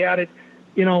neurologists look at it.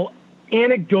 You know,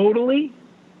 anecdotally,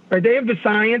 right? They have the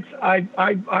science.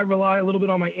 I rely a little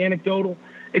bit on my anecdotal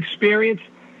experience.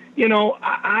 You know,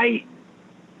 I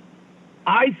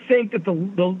think that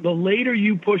the later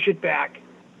you push it back,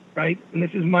 right, and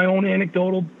this is my own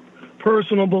anecdotal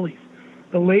personal belief,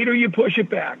 the later you push it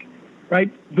back,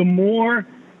 right, the more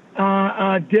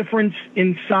difference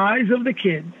in size of the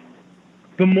kids,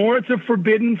 the more it's a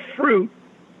forbidden fruit,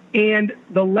 and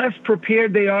the less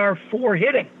prepared they are for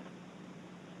hitting,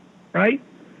 right?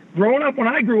 Growing up, when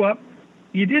I grew up,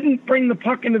 you didn't bring the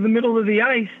puck into the middle of the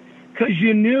ice because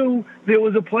you knew there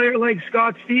was a player like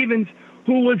Scott Stevens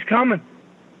who was coming.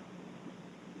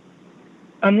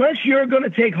 Unless you're going to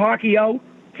take hockey out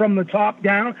from the top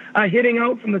down, hitting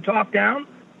out from the top down,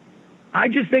 I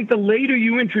just think the later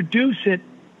you introduce it,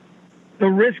 the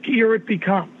riskier it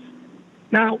becomes.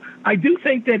 Now, I do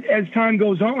think that as time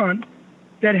goes on,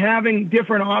 that having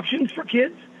different options for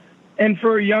kids and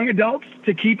for young adults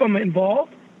to keep them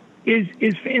involved is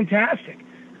fantastic.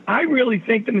 I really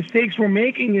think the mistakes we're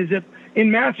making is that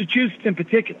in Massachusetts in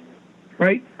particular,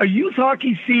 right? A youth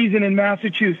hockey season in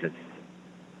Massachusetts,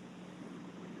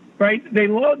 right? They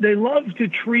love to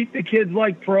treat the kids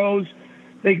like pros.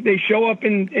 They show up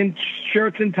in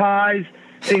shirts and ties.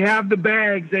 They have the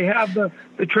bags. They have the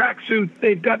tracksuits.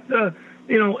 They've got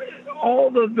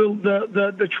all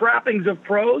the trappings of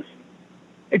pros,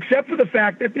 except for the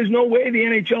fact that there's no way the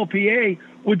NHLPA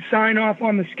would sign off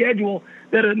on the schedule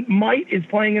that a mite is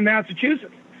playing in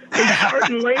Massachusetts. They start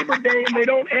in Labor Day and they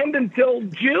don't end until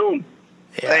June.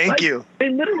 Thank you. They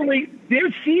literally,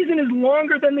 their season is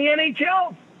longer than the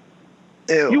NHL.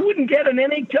 Ew. You wouldn't get an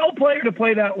NHL player to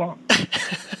play that long.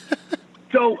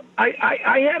 So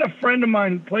I had a friend of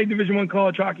mine who played Division I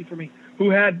college hockey for me,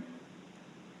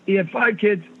 he had 5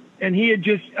 kids, and he had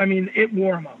it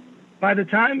wore him out. By the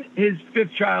time his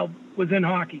 5th child was in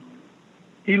hockey,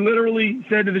 he literally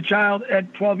said to the child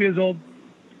at 12 years old,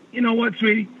 you know what,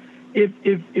 sweetie,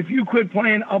 if you quit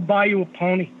playing, I'll buy you a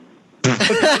pony.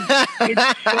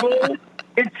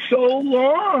 It's so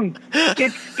long.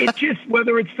 It's just,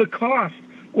 whether it's the cost,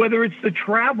 whether it's the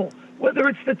travel, whether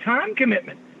it's the time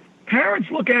commitment. Parents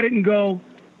look at it and go,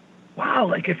 wow,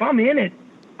 like if I'm in it,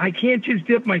 I can't just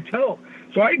dip my toe.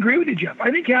 So I agree with you, Jeff.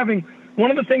 I think having one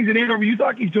of the things that Andover Youth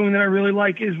Hockey is doing that I really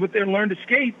like is with their Learn to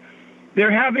Skate.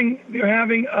 They're having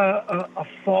a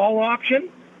fall option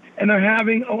and they're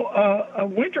having a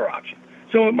winter option.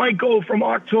 So it might go from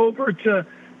October to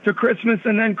Christmas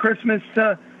and then Christmas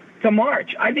to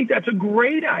March. I think that's a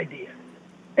great idea.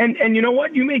 And you know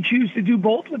what? You may choose to do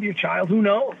both with your child. Who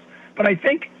knows? But I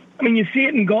mean, you see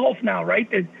it in golf now, right?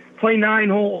 They play 9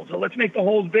 holes, or let's make the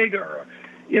holes bigger. Or,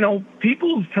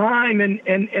 people's time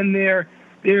and their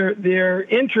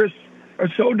interests are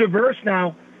so diverse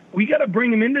now. We got to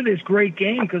bring them into this great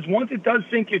game, because once it does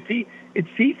sink its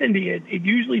teeth into you, it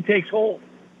usually takes hold.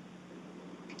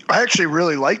 I actually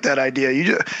really like that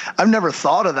idea. I've never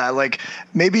thought of that. Like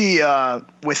maybe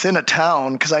within a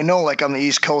town, because I know like on the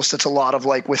East Coast, it's a lot of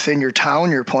like within your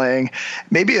town you're playing.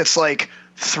 Maybe it's like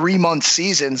 3-month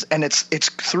seasons, and it's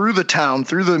through the town,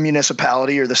 through the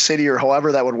municipality or the city or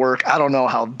however that would work. I don't know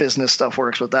how business stuff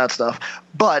works with that stuff,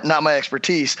 but not my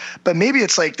expertise. But maybe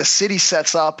it's like the city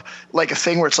sets up like a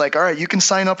thing where it's like, all right, you can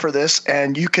sign up for this,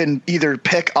 and you can either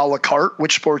pick a la carte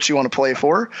which sports you want to play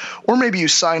for, or maybe you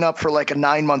sign up for like a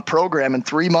 9-month program. In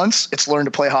 3 months, it's learn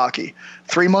to play hockey.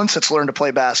 3 months, it's learn to play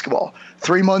basketball.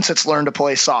 3 months, it's learn to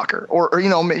play soccer. Or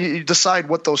you decide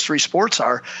what those 3 sports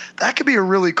are. That could be a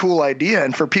really cool idea.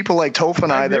 And for people like Toph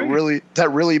and I that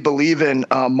really believe in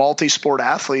multi-sport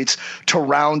athletes, to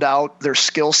round out their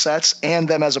skill sets and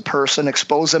them as a person,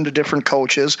 expose them to different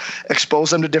coaches, expose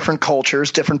them to different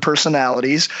cultures, different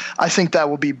personalities, I think that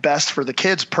will be best for the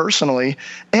kids personally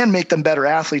and make them better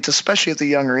athletes, especially at the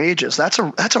younger ages. That's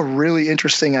a really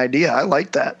interesting idea. I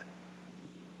like that.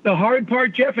 The hard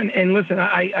part, Jeff, and listen,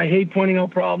 I hate pointing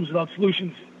out problems without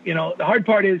solutions. The hard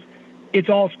part is it's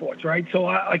all sports, right? So,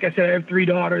 like I said, I have 3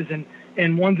 daughters,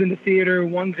 and one's into theater,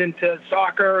 one's into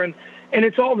soccer, and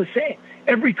it's all the same.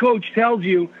 Every coach tells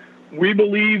you, we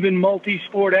believe in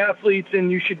multi-sport athletes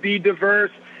and you should be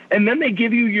diverse. And then they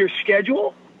give you your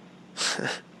schedule,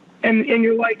 and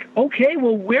you're like, okay,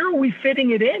 well, where are we fitting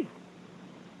it in?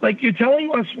 Like, you're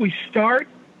telling us we start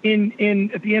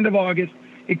in at the end of August,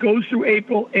 it goes through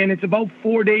April, and it's about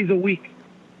 4 days a week.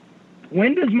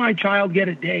 When does my child get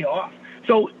a day off?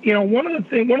 So, one of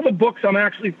the books I'm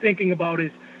actually thinking about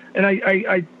is, and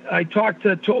I talked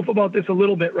to Toph about this a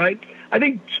little bit, right? I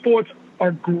think sports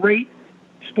are great.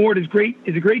 Sport is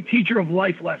a great teacher of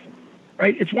life lessons,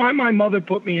 right? It's why my mother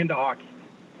put me into hockey.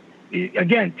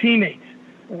 Again, teammates,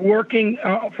 working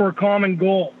for a common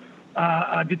goal,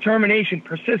 determination,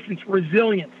 persistence,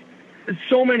 resilience. There's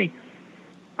so many.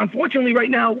 Unfortunately, right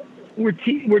now, we're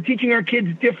teaching our kids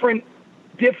different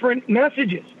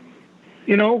messages.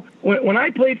 When I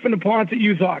played for Neponset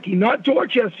Youth Hockey, not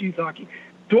Dorchester Youth Hockey,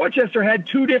 Dorchester had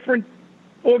 2 different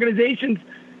organizations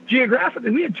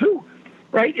geographically. We had 2,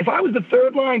 right? If I was the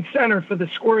 3rd-line center for the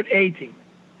Squirt A team,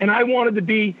 and I wanted to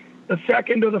be the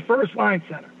 2nd or the 1st-line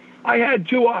center, I had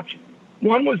 2 options.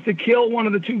 One was to kill one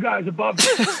of the 2 guys above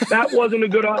me. That wasn't a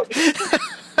good option.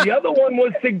 The other one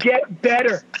was to get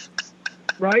better.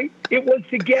 Right? It was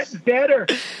to get better.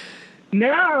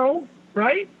 Now,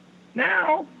 right?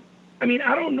 Now, I mean,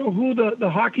 I don't know who the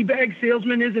hockey bag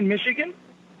salesman is in Michigan,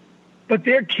 but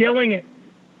they're killing it.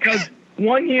 Because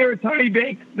one year it's Honey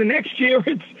Baked, the next year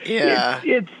it's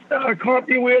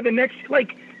CompuWare, the next,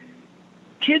 like,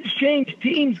 kids change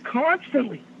teams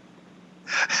constantly.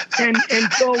 And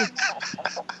so,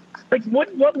 like,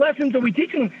 what lessons are we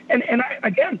teaching them? And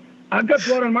I've got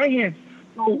blood on my hands.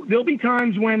 So there'll be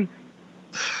times when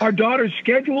our daughter's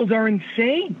schedules are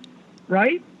insane,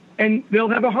 right? And they'll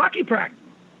have a hockey practice.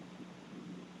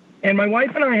 And my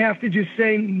wife and I have to just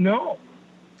say, no,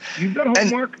 you've got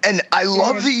homework. And I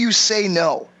love that you say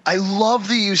no. I love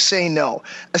that you say no,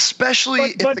 especially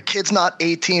if the kid's not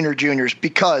 18 or juniors,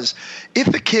 because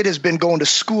if the kid has been going to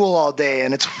school all day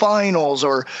and it's finals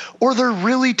or they're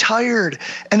really tired,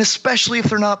 and especially if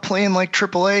they're not playing like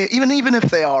AAA, even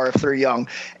if they are, if they're young,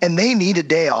 and they need a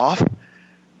day off,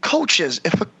 coaches,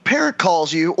 if a parent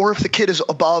calls you, or if the kid is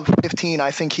above 15, I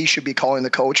think he should be calling the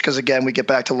coach, because, again, we get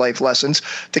back to life lessons.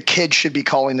 The kid should be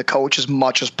calling the coach as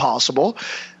much as possible.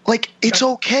 Like, it's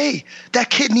okay. That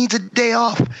kid needs a day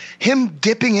off. Him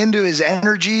dipping into his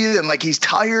energy and, like, he's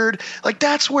tired, like,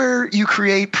 that's where you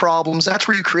create problems. That's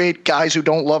where you create guys who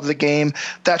don't love the game.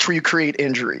 That's where you create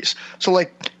injuries. So,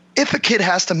 like, if a kid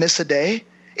has to miss a day,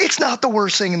 it's not the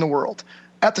worst thing in the world.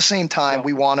 At the same time,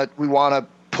 we want to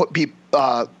be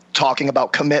talking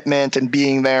about commitment and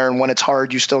being there, and when it's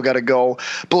hard, you still got to go.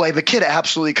 But like, if a kid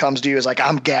absolutely comes to you is like,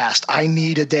 I'm gassed, I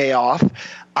need a day off,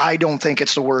 I don't think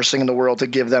it's the worst thing in the world to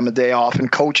give them a day off,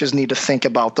 and coaches need to think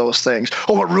about those things.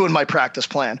 Oh, it ruined my practice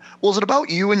plan. Well, is it about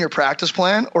you and your practice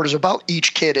plan, or is it about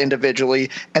each kid individually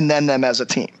and then them as a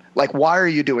team? Like, why are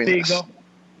you doing this? There you go.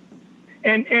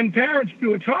 And parents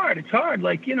do. It's hard. It's hard.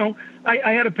 Like,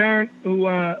 I had a parent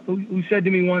who said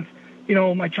to me once,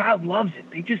 my child loves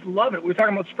it. They just love it. We were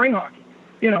talking about spring hockey,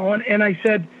 and I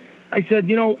said,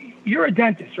 you're a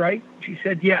dentist, right? She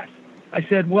said, yes. I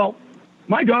said, well,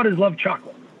 my daughters love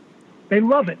chocolate. They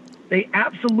love it. They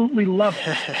absolutely love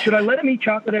it. Should I let them eat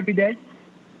chocolate every day?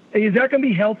 Is that going to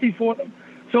be healthy for them?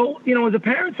 So, as a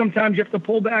parent, sometimes you have to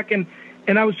pull back. And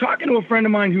I was talking to a friend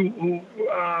of mine who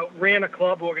ran a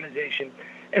club organization.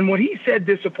 And what he said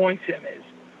disappoints him is,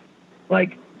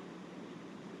 like,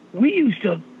 we used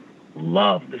to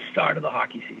love the start of the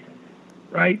hockey season,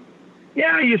 right?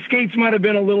 Yeah, your skates might have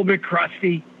been a little bit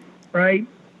crusty, right?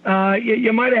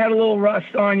 You might have had a little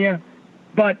rust on you,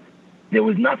 but there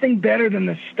was nothing better than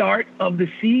the start of the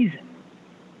season.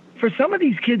 For some of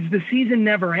these kids, the season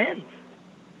never ends.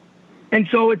 And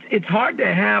so it's hard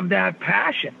to have that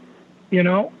passion,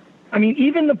 I mean,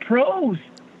 even the pros,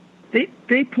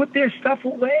 they put their stuff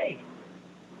away,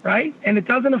 right? And it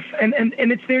doesn't, and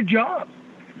it's their job.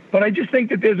 But I just think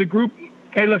that there's a group.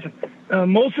 Hey, listen,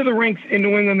 most of the rinks in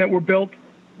New England that were built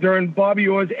during Bobby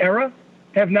Orr's era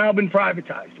have now been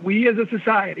privatized. We as a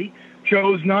society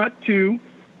chose not to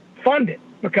fund it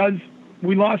because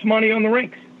we lost money on the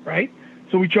rinks, right?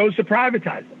 So we chose to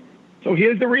privatize them. So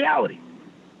here's the reality.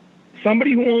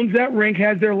 Somebody who owns that rink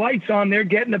has their lights on, they're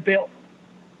getting a bill.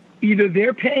 Either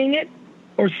they're paying it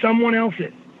or someone else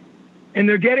is. And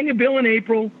they're getting a bill in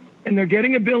April, and they're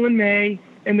getting a bill in May,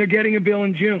 and they're getting a bill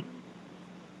in June.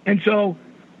 And so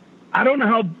I don't know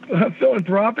how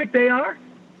philanthropic they are.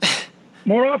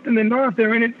 More often than not,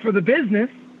 they're in it for the business.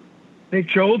 They've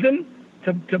chosen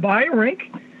to buy a rink.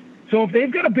 So if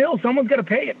they've got a bill, someone's got to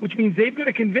pay it, which means they've got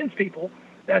to convince people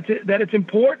that it's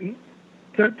important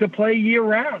to play year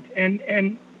round.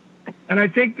 And I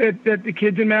think that the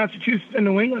kids in Massachusetts and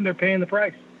New England are paying the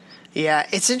price. Yeah,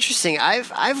 it's interesting.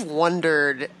 I've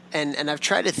wondered and I've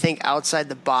tried to think outside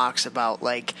the box about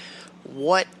like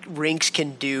what rinks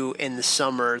can do in the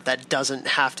summer that doesn't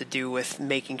have to do with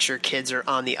making sure kids are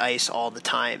on the ice all the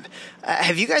time.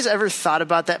 Have you guys ever thought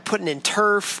about that, putting in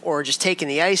turf or just taking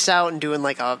the ice out and doing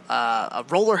like a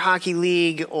roller hockey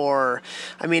league? Or,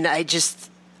 I mean,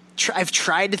 I've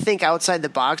tried to think outside the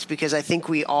box because I think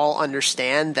we all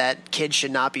understand that kids should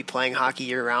not be playing hockey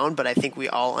year round, but I think we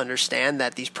all understand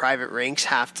that these private rinks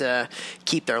have to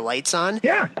keep their lights on.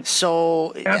 Yeah.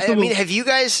 So, absolutely. I mean, have you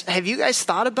guys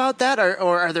thought about that, or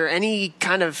are there any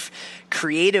kind of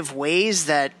creative ways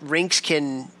that rinks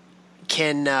can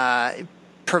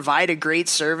provide a great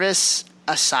service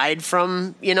aside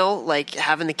from, like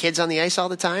having the kids on the ice all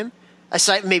the time?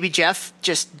 Aside, maybe Jeff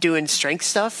just doing strength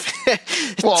stuff.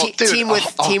 Well, team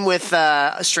with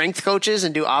strength coaches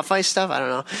and do off ice stuff. I don't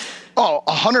know. Oh,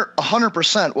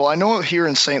 100%. Well, I know here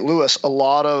in St. Louis, a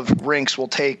lot of rinks will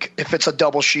take, if it's a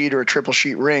double sheet or a triple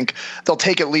sheet rink, they'll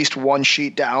take at least one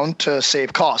sheet down to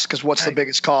save costs. Because what's the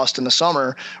biggest cost in the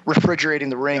summer? Refrigerating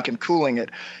the rink and cooling it.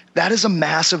 That is a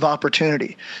massive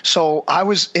opportunity. So I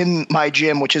was in my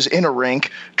gym, which is in a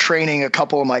rink, training a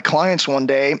couple of my clients one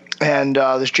day, and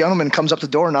this gentleman comes up the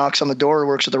door, knocks on the door,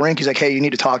 works at the rink. He's like, hey, you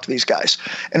need to talk to these guys.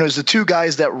 And it was the two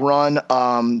guys that run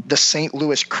the St.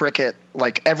 Louis cricket,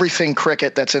 like everything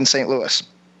cricket that's in St. Louis.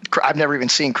 I've never even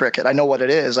seen cricket. I know what it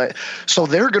is. So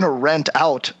they're going to rent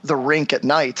out the rink at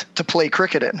night to play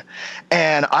cricket in.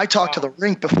 And I talked to the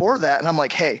rink before that, and I'm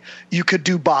like, hey, you could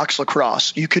do box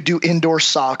lacrosse. You could do indoor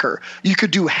soccer. You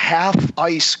could do half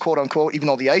ice, quote unquote, even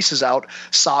though the ice is out,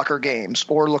 soccer games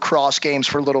or lacrosse games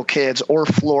for little kids or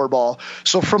floorball.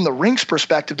 So from the rink's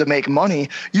perspective, to make money,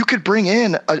 you could bring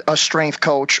in a strength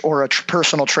coach or a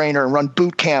personal trainer and run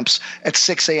boot camps at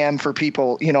 6 a.m. for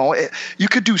people. You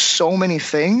could do so many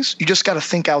things. You just got to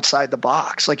think outside the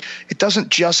box. Like, it doesn't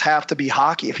just have to be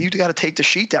hockey. If you got to take the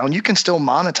sheet down, you can still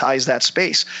monetize that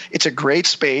space. It's a great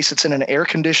space. It's in an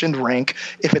air-conditioned rink.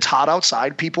 If it's hot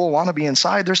outside, people want to be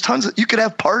inside. There's tons you could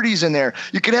have parties in there.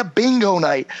 You could have bingo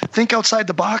night. Think outside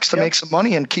the box to make some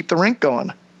money and keep the rink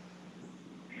going.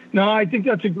 No, I think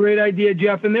that's a great idea,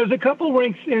 Jeff. And there's a couple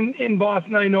rinks in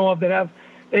Boston I know of that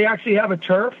they actually have a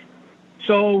turf.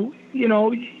 So,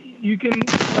 you can,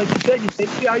 like you said, you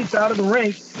take the ice out of the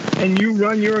rink and you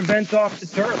run your events off the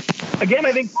turf. Again,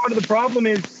 I think part of the problem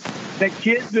is that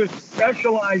kids are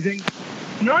specializing,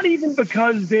 not even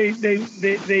because they're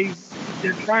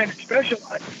trying to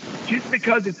specialize, just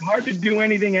because it's hard to do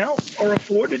anything else or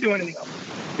afford to do anything else.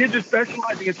 Kids are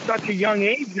specializing at such a young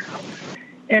age now.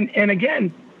 And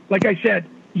again, like I said,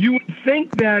 you would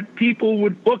think that people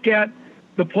would look at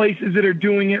the places that are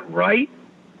doing it right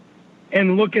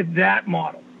and look at that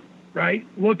model. Right?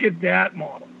 Look at that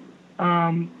model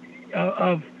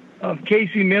of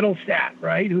Casey Middlestat,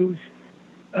 right? Who's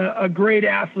a great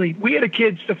athlete. We had a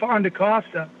kid, Stefan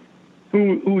DaCosta,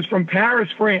 who was from Paris,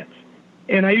 France.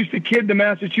 And I used to kid the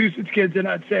Massachusetts kids, and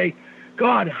I'd say,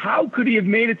 God, how could he have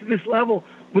made it to this level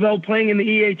without playing in the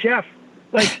EHF?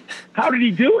 Like, how did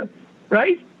he do it?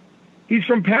 Right? He's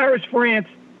from Paris, France.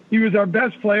 He was our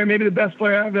best player, maybe the best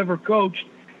player I've ever coached.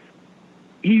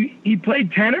 He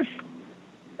played tennis.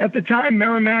 At the time,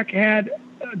 Merrimack had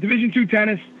Division II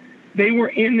tennis. They were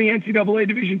in the NCAA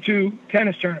Division II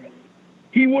tennis tournament.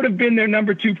 He would have been their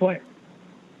number 2 player,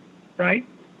 right?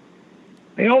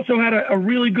 They also had a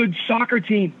really good soccer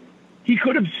team. He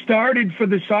could have started for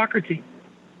the soccer team.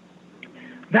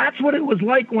 That's what it was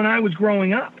like when I was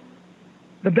growing up.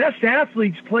 The best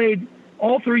athletes played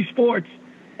all 3 sports,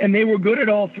 and they were good at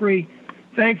all 3.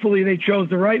 Thankfully, they chose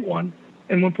the right one.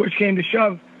 And when push came to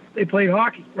shove, they played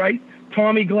hockey, right?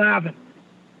 Tommy Glavine,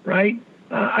 right?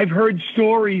 I've heard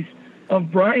stories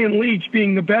of Brian Leach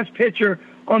being the best pitcher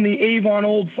on the Avon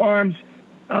Old Farms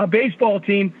baseball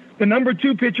team. The number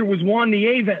 2 pitcher was Juan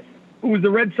Nieves, who was the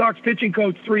Red Sox pitching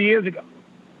coach 3 years ago.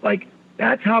 Like,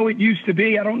 that's how it used to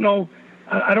be. I don't know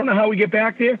how we get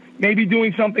back there. Maybe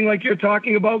doing something like you're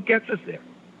talking about gets us there.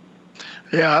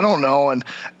 Yeah, I don't know.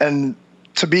 And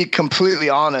to be completely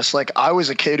honest, like, I was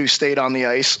a kid who stayed on the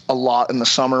ice a lot in the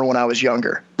summer when I was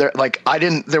younger.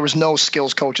 There was no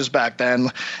skills coaches back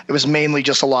then. It was mainly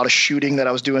just a lot of shooting that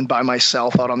I was doing by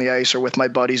myself out on the ice or with my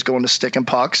buddies going to stick and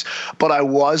pucks. But I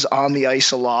was on the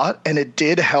ice a lot, and it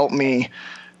did help me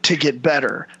to get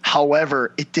better.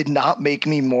 However, it did not make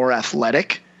me more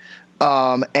athletic.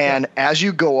 And as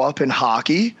you go up in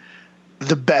hockey,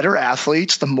 the better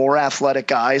athletes, the more athletic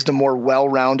guys, the more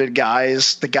well-rounded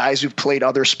guys, the guys who've played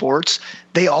other sports,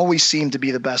 they always seem to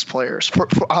be the best players for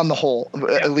on the whole,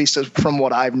 at least from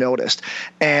what I've noticed.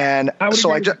 And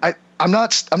so I'm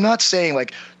not saying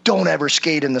like don't ever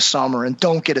skate in the summer and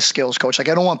don't get a skills coach. Like,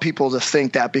 I don't want people to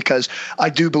think that, because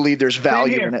I do believe there's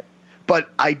value in it.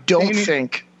 But I don't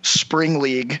think spring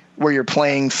league where you're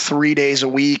playing 3 days a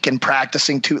week and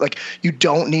practicing like, you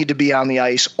don't need to be on the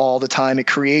ice all the time. It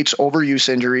creates overuse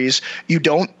injuries. You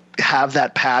don't have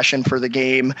that passion for the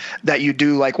game that you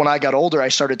do. Like, when I got older, I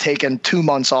started taking 2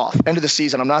 months off. End of the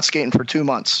season, I'm not skating for 2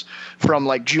 months from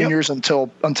like juniors until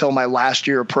my last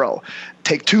year of pro.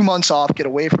 Take 2 months off, get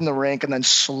away from the rink, and then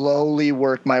slowly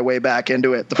work my way back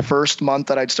into it. The first month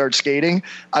that I'd start skating,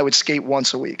 I would skate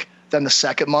once a week. Then the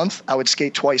second month, I would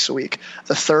skate twice a week.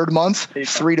 The third month,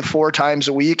 3 to 4 times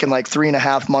a week. And like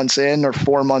 3.5 months in or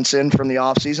 4 months in from the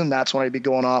off season, that's when I'd be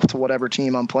going off to whatever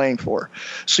team I'm playing for.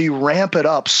 So you ramp it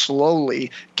up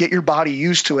slowly, get your body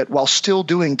used to it while still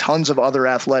doing tons of other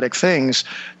athletic things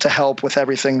to help with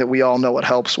everything that we all know it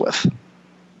helps with.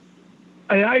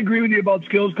 I agree with you about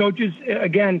skills coaches.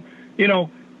 Again,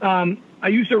 I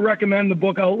used to recommend the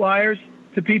book Outliers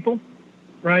to people,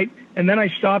 right? And then I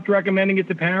stopped recommending it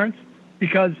to parents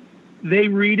because they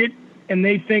read it and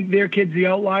they think their kid's the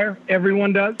outlier.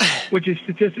 Everyone does, which is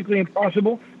statistically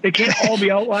impossible. They can't all be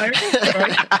outliers,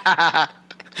 right?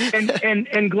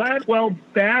 And Gladwell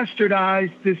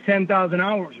bastardized this 10,000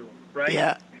 hours rule, right?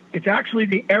 Yeah. It's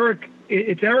actually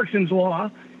it's Erickson's law,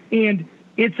 and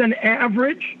it's an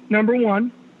average, number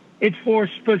one. It's for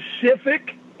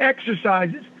specific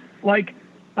exercises like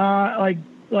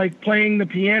playing the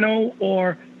piano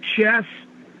or chess,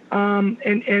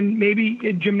 and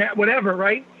maybe gymnastics, whatever,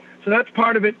 right? So that's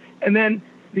part of it. And then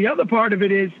the other part of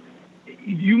it is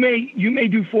you may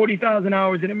do 40,000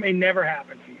 hours and it may never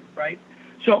happen for you, right?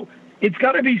 So it's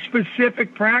got to be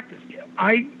specific practice.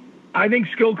 I think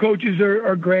skill coaches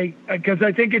are great because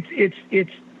I think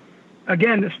it's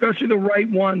again, especially the right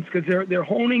ones, because they're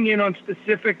honing in on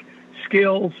specific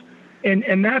skills,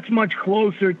 and that's much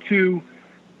closer to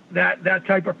that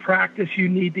type of practice you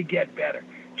need to get better.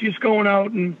 Just going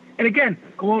out and again,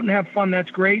 go out and have fun.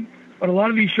 That's great. But a lot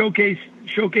of these showcase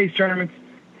tournaments,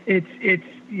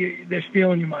 they're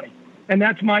stealing your money. And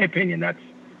that's my opinion. That's,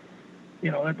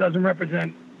 that doesn't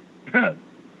represent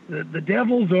the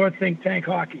Devils or think tank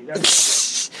hockey.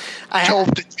 Joel,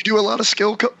 did you do a lot of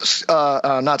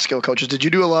not skill coaches. Did you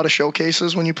do a lot of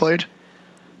showcases when you played?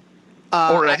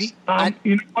 Already?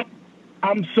 You know what?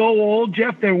 I'm so old,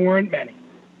 Jeff, there weren't many.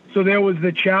 So there was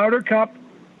the Chowder Cup,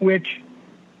 which,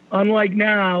 unlike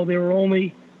now, there were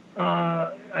only,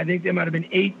 I think there might have been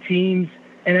 8 teams,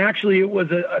 and actually it was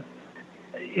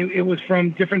it was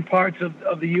from different parts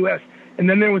of the U.S. And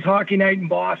then there was Hockey Night in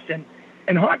Boston,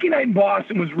 and Hockey Night in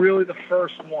Boston was really the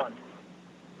first one.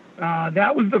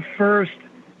 That was the first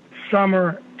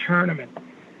summer tournament,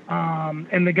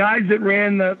 and the guys that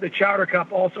ran the Chowder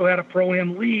Cup also had a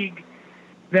Pro-Am league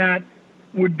that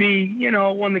would be,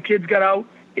 when the kids got out,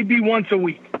 it'd be once a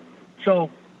week. So,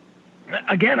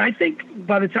 again, I think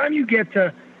by the time you get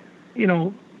to,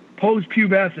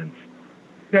 post-pubescence,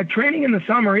 that training in the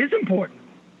summer is important.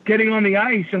 Getting on the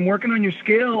ice and working on your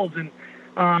skills. And,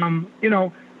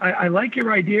 I like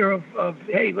your idea of,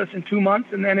 hey, listen, 2 months,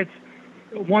 and then it's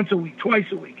once a week, twice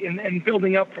a week, and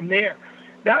building up from there.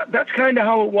 that's kind of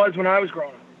how it was when I was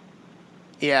growing up.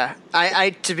 Yeah,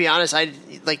 I to be honest, I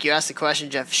like you asked the question,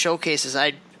 Jeff. Showcases,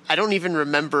 I don't even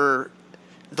remember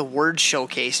the word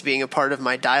showcase being a part of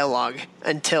my dialogue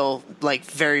until like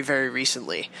very, very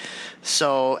recently.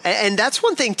 So, and that's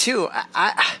one thing too.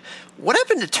 What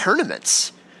happened to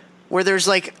tournaments where there's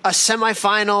like a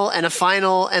semifinal and a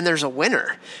final and there's a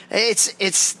winner?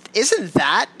 Isn't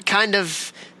that kind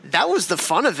of, that was the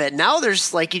fun of it. Now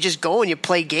there's like, you just go and you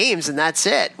play games and that's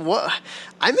it.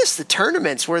 I miss the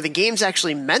tournaments where the games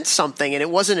actually meant something and it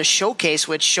wasn't a showcase,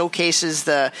 which showcases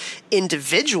the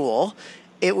individual.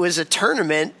 It was a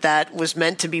tournament that was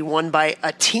meant to be won by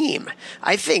a team.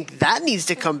 I think that needs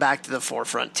to come back to the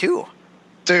forefront too.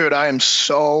 Dude, I am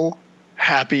so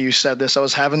happy you said this. I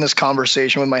was having this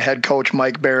conversation with my head coach,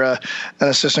 Mike Barra, and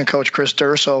assistant coach, Chris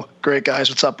Durso. Great guys.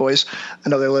 What's up, boys? I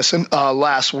know they listen.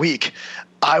 Last week,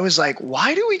 I was like,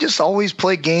 why do we just always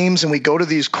play games and we go to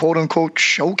these quote unquote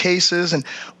showcases, and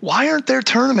why aren't there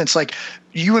tournaments? Like,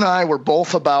 you and I were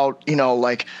both about,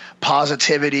 like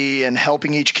positivity and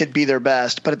helping each kid be their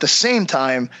best. But at the same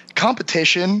time,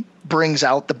 competition brings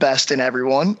out the best in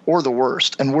everyone or the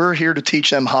worst. And we're here to teach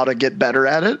them how to get better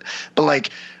at it. But like,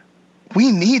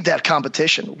 we need that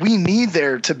competition. We need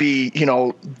there to be,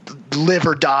 live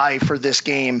or die for this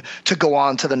game to go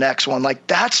on to the next one. Like,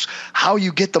 that's how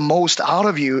you get the most out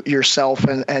of yourself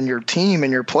and your team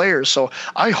and your players. So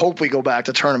I hope we go back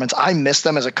to tournaments. I miss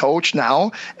them as a coach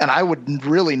now, and I would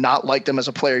really not like them as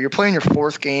a player. You're playing your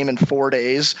fourth game in 4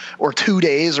 days or 2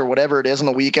 days or whatever it is on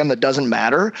the weekend that doesn't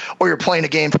matter, or you're playing a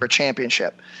game for a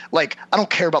championship. Like, I don't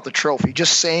care about the trophy.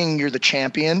 Just saying you're the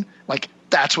champion, like,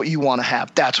 that's what you want to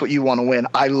have. That's what you want to win.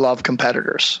 I love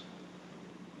competitors.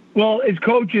 Well, as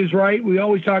coaches, right, we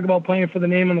always talk about playing for the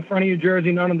name on the front of your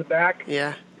jersey, not on the back.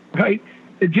 Yeah. Right?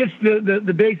 It's just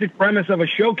the basic premise of a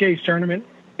showcase tournament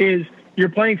is you're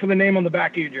playing for the name on the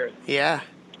back of your jersey. Yeah.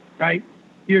 Right?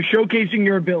 You're showcasing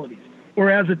your abilities.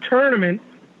 Whereas a tournament,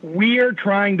 we are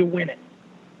trying to win it.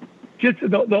 Just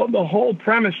the whole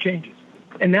premise changes.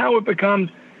 And now it becomes,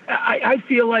 I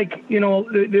feel like,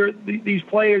 these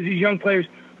players, these young players,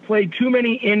 play too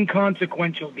many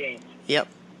inconsequential games. Yep.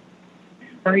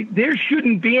 Right? There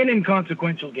shouldn't be an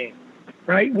inconsequential game.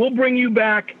 Right? We'll bring you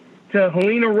back to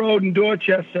Helena Road in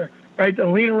Dorchester. Right? The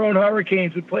Helena Road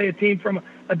Hurricanes would play a team from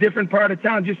a different part of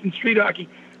town, just in street hockey.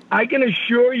 I can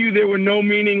assure you there were no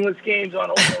meaningless games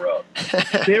on Helena Road.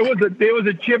 There was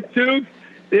a chip tooth.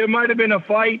 There might have been a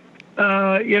fight.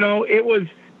 It was.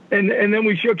 And then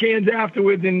we shook hands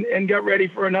afterwards and got ready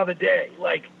for another day.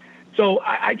 So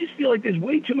I just feel like there's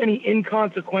way too many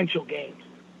inconsequential games.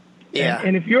 Yeah.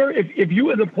 And if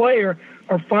you as a player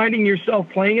are finding yourself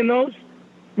playing in those,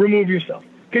 remove yourself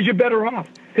because you're better off.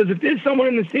 Because if there's someone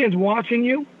in the stands watching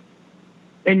you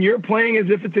and you're playing as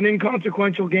if it's an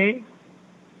inconsequential game,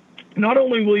 not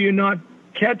only will you not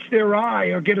catch their eye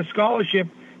or get a scholarship,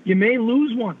 you may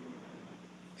lose one.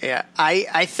 Yeah,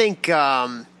 I think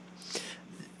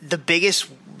the biggest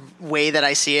way that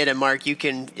I see it, and Mark, you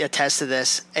can attest to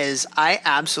this, is I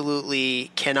absolutely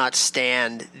cannot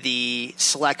stand the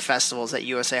select festivals that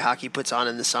USA Hockey puts on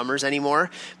in the summers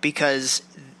anymore because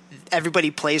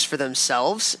everybody plays for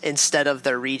themselves instead of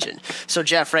their region. So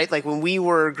Jeff, right, like when we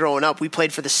were growing up, we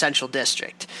played for the Central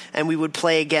District and we would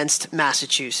play against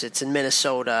Massachusetts and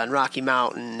Minnesota and Rocky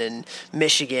Mountain and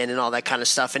Michigan and all that kind of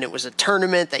stuff. And it was a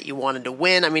tournament that you wanted to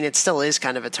win. I mean, it still is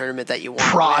kind of a tournament that you want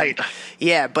pride. to win.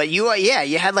 Yeah, but you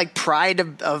had like pride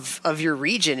of your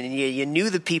region and you knew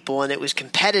the people and it was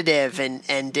competitive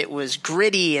and it was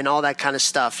gritty and all that kind of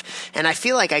stuff. And I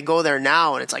feel like I go there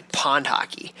now and it's like pond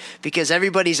hockey because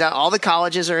everybody's out. All the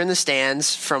colleges are in the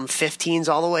stands from 15s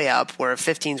all the way up, where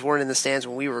 15s weren't in the stands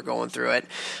when we were going through it.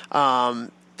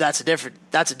 That's a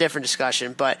different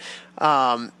discussion, but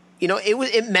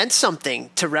it meant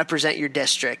something to represent your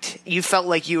district. You felt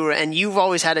like you were, and you've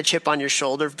always had a chip on your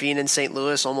shoulder being in St.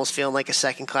 Louis, almost feeling like a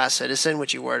second-class citizen,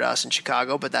 which you were to us in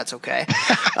Chicago, but that's okay.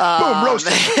 Boom,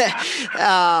 roasted.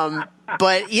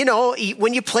 But,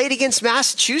 when you played against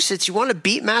Massachusetts, you want to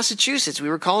beat Massachusetts. We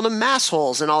were calling them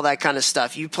massholes and all that kind of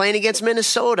stuff. You playing against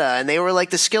Minnesota, and they were like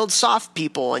the skilled soft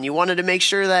people, and you wanted to make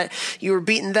sure that you were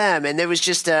beating them. And there was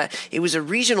just it was a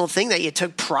regional thing that you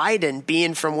took pride in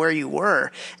being from where you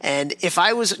were. And if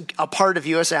I was a part of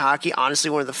USA Hockey, honestly,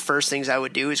 one of the first things I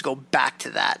would do is go back to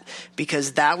that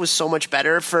because that was so much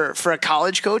better. For a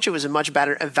college coach, it was a much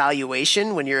better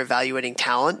evaluation when you're evaluating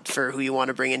talent for who you want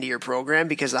to bring into your program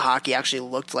because the hockey actually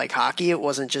looked like hockey. It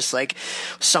wasn't just like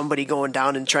somebody going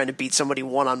down and trying to beat somebody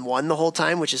one-on-one the whole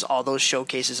time, which is all those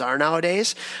showcases are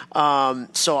nowadays.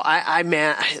 So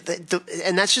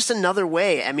and that's just another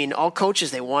way. I mean, all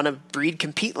coaches, they want to breed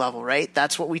compete level, right?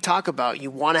 That's what we talk about. You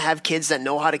want to have kids that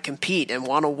know how to compete and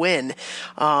want to win.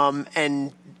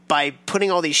 And by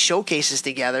putting all these showcases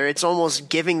together, it's almost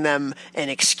giving them an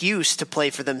excuse to play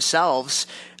for themselves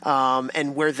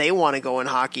and where they want to go in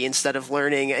hockey instead of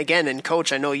learning, again, and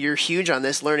Coach, I know you're huge on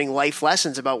this, learning life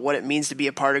lessons about what it means to be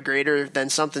a part of greater than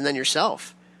something than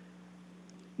yourself.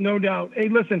 No doubt. Hey,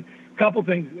 listen, a couple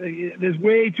things. There's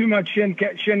way too much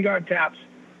shin guard taps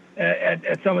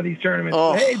at some of these tournaments.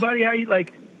 Oh. Hey, buddy, how you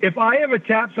like? If I ever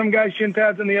tap some guy's shin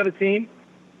pads on the other team,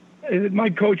 my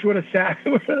coach would have sat.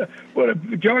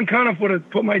 John Conniff would have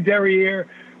put my derriere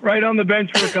right on the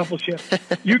bench for a couple shifts.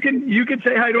 You can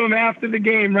say hi to him after the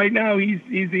game. Right now,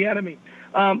 he's the enemy.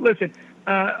 Listen,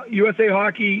 USA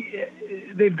Hockey,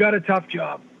 they've got a tough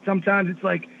job. Sometimes it's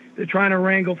like they're trying to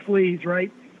wrangle fleas,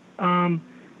 right?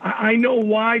 I know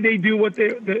why they do what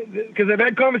because I've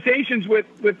had conversations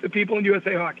with the people in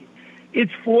USA Hockey.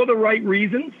 It's for the right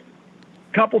reasons.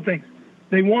 Couple things.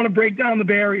 They want to break down the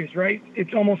barriers, right?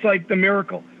 It's almost like the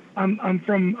miracle. I'm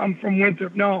from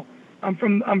Winthrop. No, I'm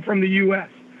from the U.S.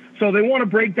 So they want to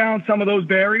break down some of those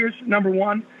barriers. Number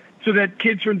one, so that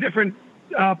kids from different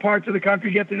parts of the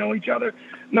country get to know each other.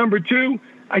 Number two,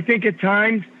 I think at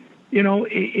times,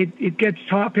 it gets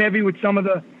top heavy with some of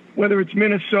the, whether it's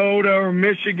Minnesota or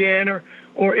Michigan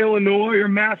or Illinois or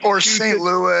Massachusetts or St.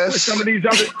 Louis, or some of these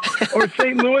other, or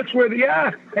St. Louis,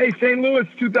 St. Louis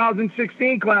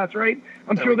 2016 class, right?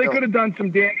 I'm sure they could have done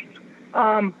some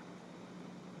damage.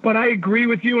 But I agree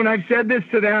with you, and I've said this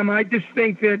to them. I just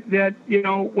think that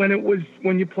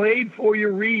when you played for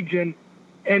your region,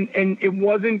 and it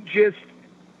wasn't just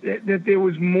that there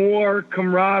was more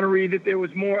camaraderie, that there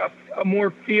was a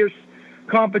more fierce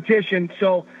competition.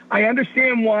 So I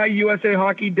understand why USA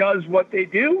Hockey does what they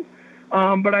do,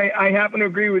 but I happen to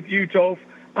agree with you, Toph.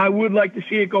 I would like to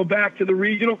see it go back to the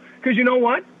regional, because you know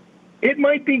what? It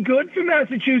might be good for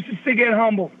Massachusetts to get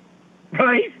humble,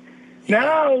 right?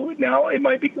 Now it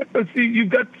might be good. See,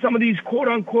 you've got some of these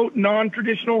quote-unquote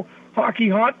non-traditional hockey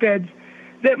hotbeds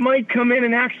that might come in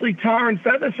and actually tar and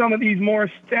feather some of these more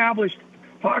established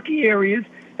hockey areas,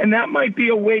 and that might be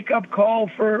a wake-up call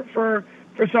for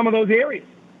some of those areas.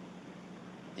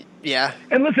 Yeah.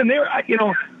 And listen,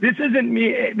 this isn't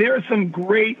me. There are some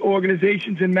great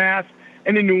organizations in Mass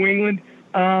and in New England.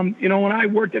 When I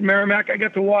worked at Merrimack, I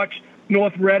got to watch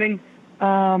North Reading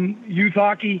youth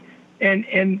hockey,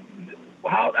 and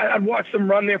how I'd watch them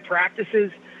run their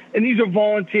practices. And these are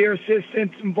volunteer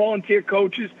assistants and volunteer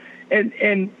coaches,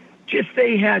 and just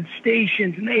they had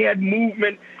stations and they had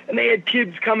movement and they had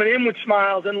kids coming in with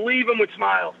smiles and leaving with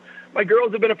smiles. My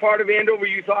girls have been a part of Andover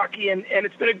youth hockey, and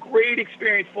it's been a great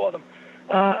experience for them.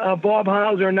 Bob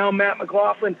Hauser and now Matt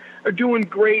McLaughlin are doing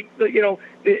great.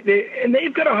 And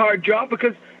they've got a hard job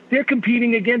because they're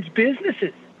competing against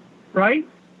businesses, right?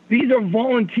 These are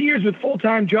volunteers with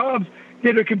full-time jobs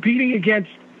that are competing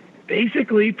against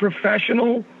basically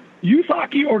professional youth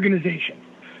hockey organizations.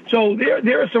 So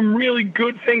there are some really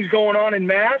good things going on in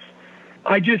Mass.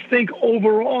 I just think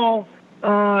overall,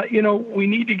 we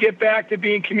need to get back to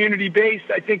being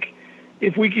community-based. I think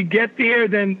if we could get there,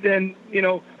 then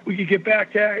we could get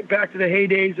back to the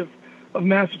heydays of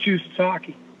Massachusetts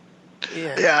hockey.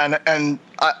 Yeah, and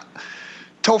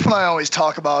Toph and I always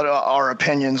talk about our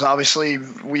opinions. Obviously,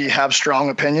 we have strong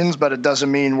opinions, but it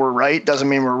doesn't mean we're right, doesn't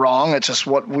mean we're wrong. It's just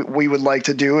what we would like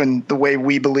to do and the way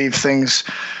we believe things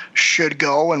should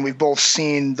go, and we've both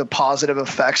seen the positive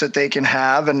effects that they can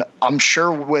have. And I'm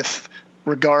sure with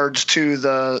regards to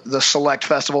the select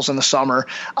festivals in the summer,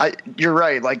 you're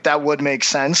right. Like, that would make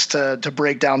sense to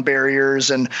break down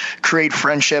barriers and create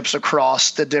friendships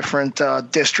across the different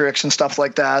districts and stuff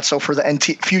like that. So for the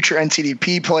future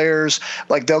NTDP players,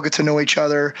 like, they'll get to know each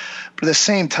other. But at the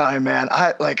same time, man,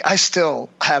 I still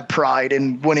have pride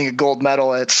in winning a gold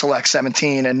medal at Select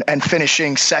 17 and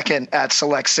finishing second at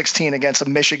Select 16 against a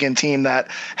Michigan team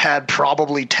that had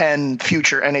probably 10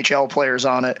 future NHL players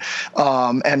on it.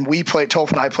 And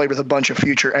Toph and I played with a bunch of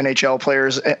future NHL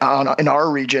players in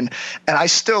our region. And I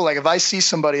still, like, if I see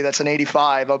somebody that's an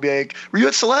 85, I'll be like, were you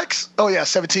at Selects? Oh, yeah,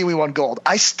 17, we won gold.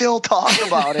 I still talk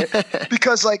about it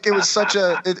because, like, it was such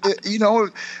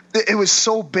it was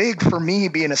so big for me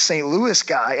being a St. Louis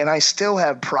guy, and I still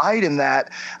have pride in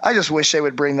that. I just wish they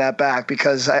would bring that back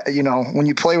because, when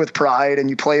you play with pride and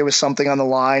you play with something on the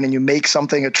line and you make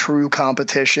something a true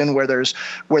competition where there's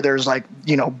like,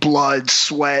 blood,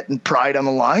 sweat, and pride on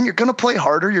the line, you're going to play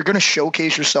harder. You're going to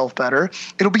showcase yourself better.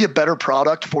 It'll be a better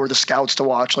product for the scouts to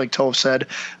watch, like Tove said,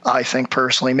 I think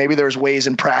personally. Maybe there's ways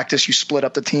in practice you split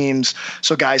up the teams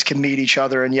so guys can meet each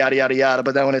other and yada, yada, yada.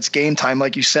 But then when it's game time,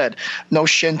 like you said, no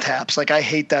shin taps. Like, I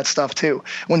hate that stuff too.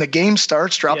 When the game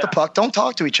starts, drop the puck. Don't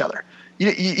talk to each other.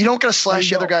 You don't got to slash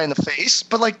the other guy in the face,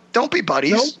 but, like, don't be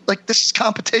buddies. Nope. Like, this is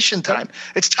competition time.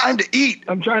 It's time to eat.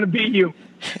 I'm trying to beat you.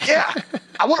 Yeah.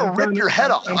 I want to rip your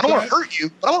head off. I don't want to hurt you,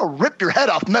 but I want to rip your head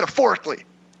off metaphorically.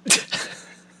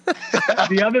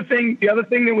 The other thing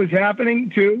that was happening,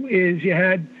 too, is you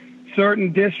had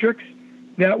certain districts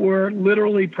that were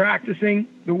literally practicing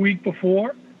the week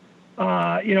before,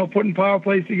 putting power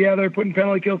plays together, putting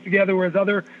penalty kills together, whereas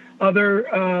other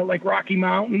like Rocky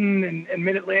Mountain and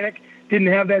Mid-Atlantic didn't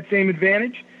have that same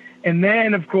advantage. And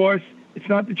then, of course, it's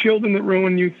not the children that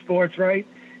ruin youth sports, right?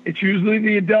 It's usually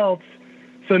the adults.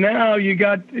 So now you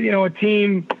got, a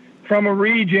team from a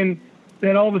region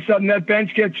that all of a sudden that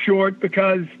bench gets short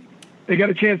because they got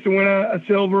a chance to win a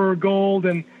silver or gold.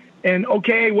 And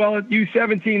okay, well, at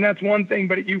U17, that's one thing,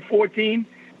 but at U14,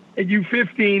 at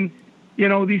U15,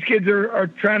 these kids are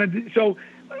trying to do. So,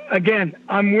 again,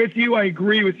 I'm with you. I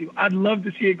agree with you. I'd love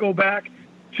to see it go back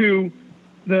to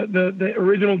the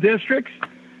original districts.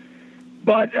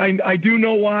 But I do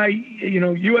know why,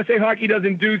 USA Hockey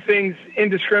doesn't do things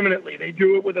indiscriminately. They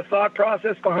do it with a thought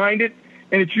process behind it,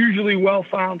 and it's usually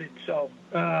well-founded. So,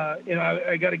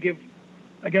 I got to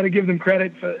give them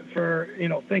credit for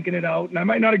thinking it out. And I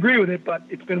might not agree with it, but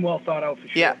it's been well thought out for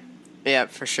sure. Yeah,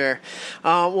 for sure.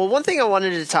 Well, one thing I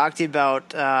wanted to talk to you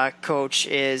about, Coach,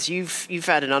 is you've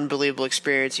had an unbelievable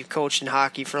experience. You've coached in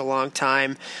hockey for a long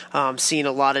time, seen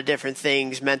a lot of different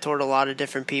things, mentored a lot of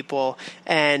different people,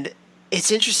 and it's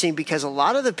interesting because a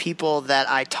lot of the people that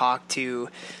I talk to,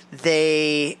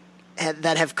 that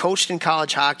have coached in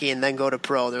college hockey and then go to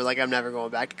pro, they're like, I'm never going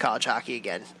back to college hockey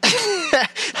again.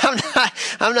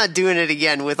 I'm not doing it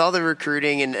again with all the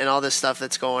recruiting and all this stuff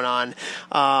that's going on.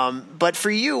 But for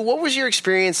you, what was your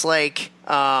experience like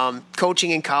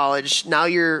coaching in college? Now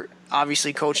you're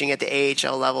obviously coaching at the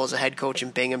AHL level as a head coach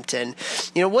in Binghamton.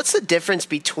 What's the difference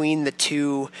between the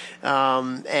two?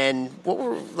 And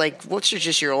what's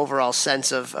just your overall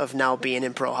sense of now being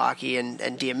in pro hockey?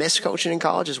 And do you miss coaching in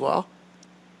college as well?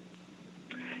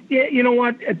 Yeah, you know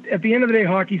what? At the end of the day,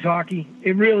 hockey's hockey.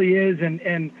 It really is.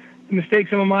 And the mistakes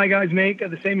some of my guys make are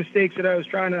the same mistakes that I was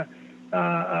trying to,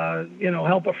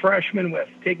 help a freshman with,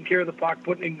 taking care of the puck,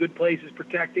 putting it in good places,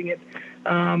 protecting it,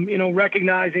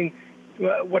 recognizing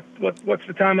what's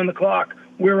the time on the clock,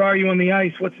 where are you on the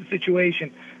ice, what's the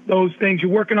situation, those things.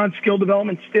 You're working on skill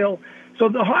development still. So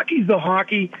the hockey's the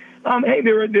hockey. Hey,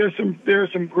 there are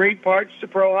some great parts to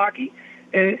pro hockey,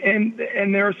 and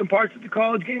there are some parts of the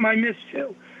college game I miss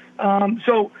too.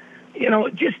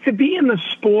 Just to be in the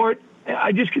sport,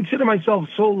 I just consider myself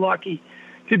so lucky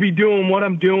to be doing what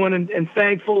I'm doing, and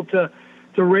thankful to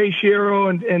Ray Shero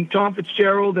and Tom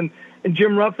Fitzgerald and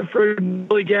Jim Rutherford and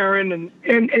Billy Guerin, and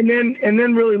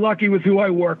then really lucky with who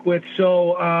I work with.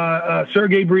 So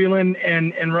Sergey Breland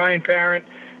and Ryan Parent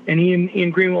and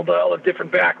Ian Greenwald, all have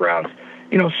different backgrounds.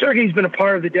 Sergey's been a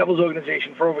part of the Devils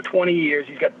organization for over 20 years.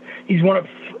 He's one of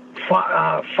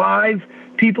five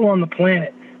people on the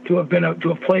planet to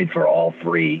have played for all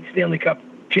three Stanley Cup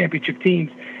championship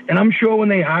teams. And I'm sure when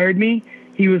they hired me,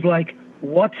 he was like,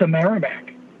 "What's a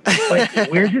Merrimack? Like,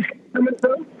 where's this coming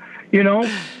from?"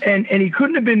 And he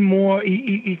couldn't have been more.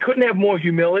 He couldn't have more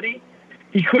humility.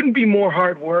 He couldn't be more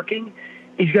hardworking.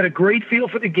 He's got a great feel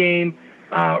for the game.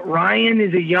 Ryan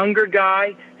is a younger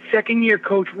guy, second-year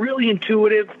coach, really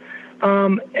intuitive,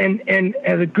 and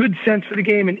has a good sense for the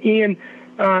game. And Ian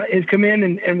has come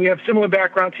in, and we have similar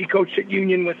backgrounds. He coached at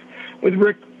Union with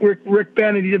Rick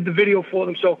Bennett. He did the video for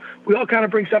them. So we all kind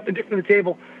of bring something different to the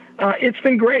table. It's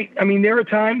been great. I mean, there are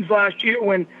times last year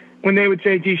when they would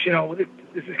say, geez,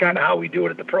 this is kind of how we do it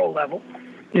at the pro level,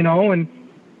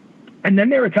 and then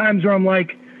there are times where I'm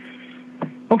like,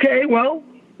 okay, well,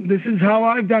 this is how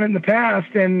I've done it in the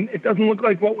past, and it doesn't look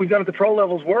like what we've done at the pro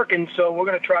level is working, so we're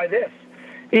going to try this.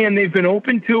 And they've been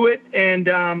open to it, and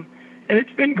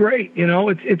it's been great.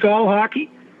 It's all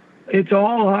hockey. It's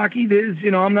all hockey. There's,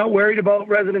 I'm not worried about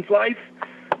residence life.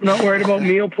 I'm not worried about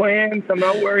meal plans. I'm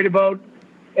not worried about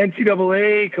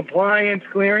NCAA compliance,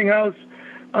 clearinghouse.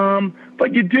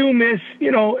 But you do miss,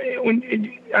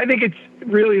 I think it's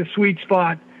really a sweet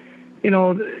spot,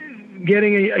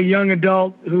 getting a young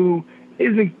adult who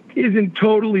isn't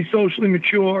totally socially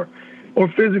mature or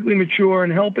physically mature,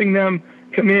 and helping them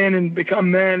come in and become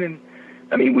men. And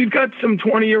I mean, we've got some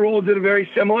 20-year-olds that are very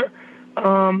similar,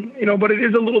 but it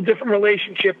is a little different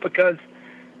relationship because,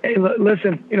 hey,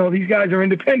 listen, these guys are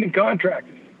independent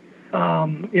contractors.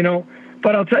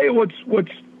 But I'll tell you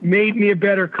what's made me a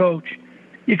better coach.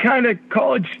 You kind of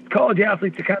college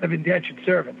athletes are kind of indentured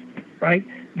servants, right?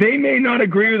 They may not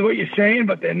agree with what you're saying,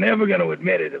 but they're never going to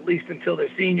admit it, at least until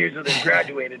they're seniors or they've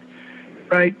graduated,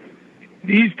 right?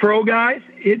 These pro guys,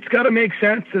 it's got to make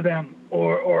sense to them,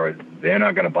 or they're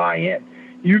not going to buy in.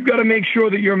 You've got to make sure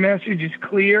that your message is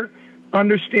clear,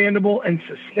 understandable, and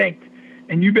succinct.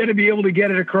 And you better be able to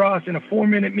get it across in a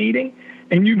 4-minute meeting,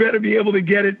 and you better be able to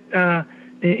get it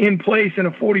in place in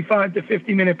a 45 to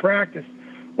 50-minute practice,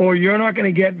 or you're not going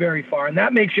to get very far. And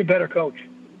that makes you a better coach.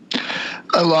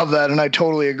 I love that, and I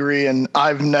totally agree. And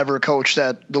I've never coached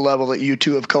at the level that you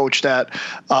two have coached at,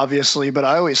 obviously, but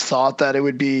I always thought that it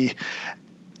would be,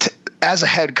 as a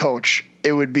head coach,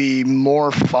 it would be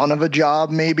more fun of a job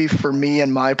maybe for me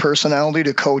and my personality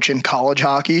to coach in college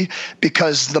hockey,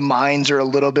 because the minds are a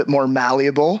little bit more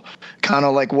malleable, kind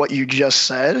of like what you just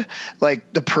said.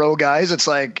 Like the pro guys, it's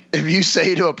like if you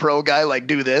say to a pro guy, like,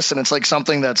 do this, and it's like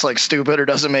something that's like stupid or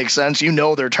doesn't make sense, you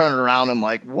know they're turning around and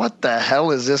like, what the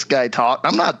hell is this guy talking?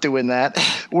 I'm not doing that.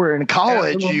 Where in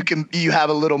college, you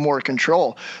have a little more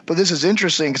control. But this is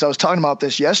interesting because I was talking about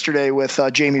this yesterday with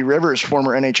Jamie Rivers,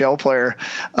 former NHL player,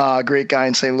 great guy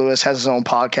in St. Louis, has his own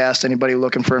podcast. Anybody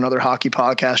looking for another hockey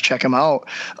podcast, check him out.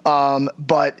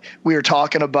 But we were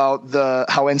talking about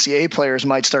how NCAA players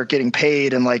might start getting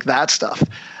paid and like that stuff.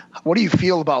 What do you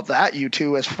feel about that, you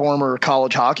two, as former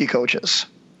college hockey coaches?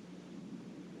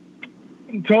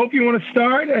 Tope, you want to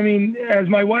start? I mean, as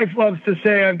my wife loves to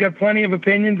say, I've got plenty of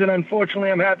opinions, and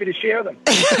unfortunately, I'm happy to share them.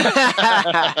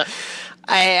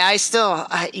 I still,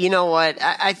 you know what?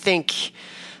 I think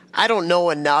I don't know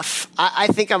enough. I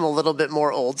think I'm a little bit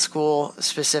more old school,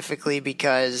 specifically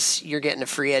because you're getting a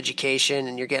free education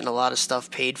and you're getting a lot of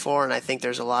stuff paid for, and I think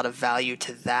there's a lot of value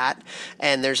to that.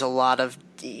 And there's a lot of,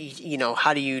 you know,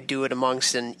 how do you do it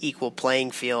amongst an equal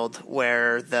playing field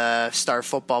where the star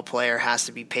football player has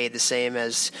to be paid the same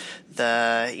as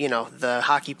the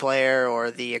hockey player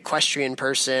or the equestrian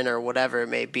person or whatever it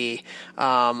may be.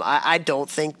 I don't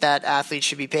think that athletes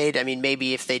should be paid. I mean,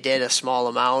 maybe if they did a small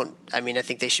amount, I mean, I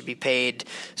think they should be paid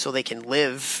so they can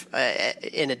live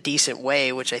in a decent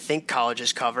way, which I think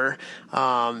colleges cover.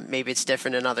 Maybe it's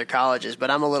different in other colleges,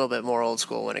 but I'm a little bit more old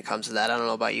school when it comes to that. I don't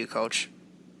know about you, Coach.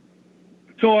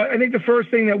 So I think the first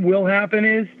thing that will happen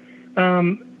is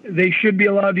they should be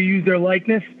allowed to use their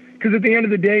likeness, because at the end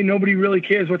of the day, nobody really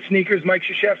cares what sneakers Mike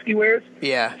Krzyzewski wears.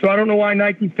 Yeah. So I don't know why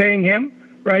Nike's paying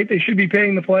him, right? They should be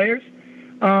paying the players.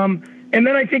 And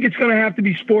then I think it's going to have to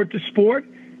be sport to sport,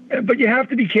 but you have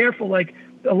to be careful. Like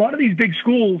a lot of these big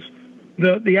schools,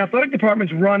 the athletic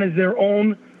departments run as their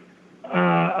own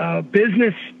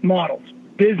business models,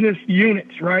 business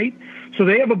units, right? So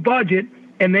they have a budget,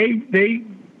 and they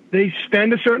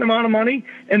spend a certain amount of money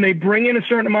and they bring in a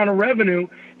certain amount of revenue.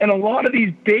 And a lot of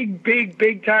these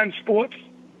big time sports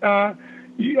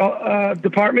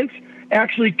departments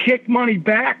actually kick money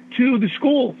back to the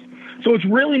schools. So it's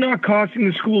really not costing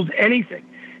the schools anything.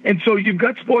 And so you've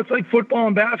got sports like football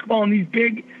and basketball in these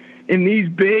big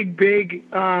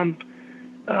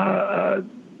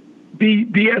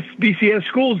BCS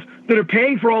schools that are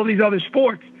paying for all these other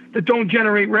sports that don't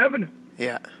generate revenue.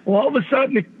 Yeah. Well, all of a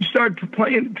sudden, if you start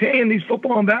paying these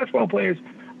football and basketball players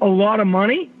a lot of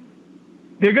money,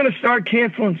 they're going to start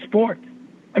canceling sports.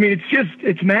 I mean,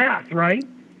 it's math, right?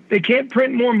 They can't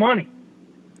print more money.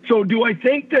 So do I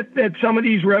think that some of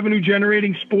these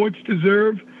revenue-generating sports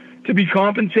deserve to be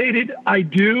compensated? I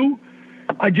do.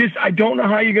 I don't know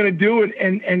how you're going to do it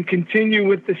and continue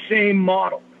with the same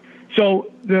model.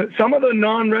 So some of the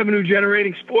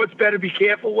non-revenue-generating sports better be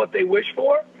careful what they wish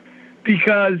for,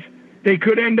 because they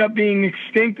could end up being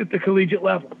extinct at the collegiate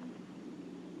level.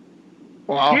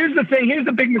 Wow. Here's the thing. Here's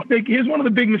the big mistake. Here's one of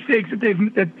the big mistakes that the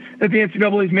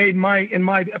NCAA has made, in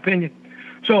my opinion.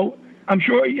 So I'm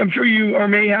sure you or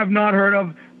may have not heard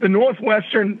of the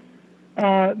Northwestern.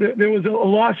 There was a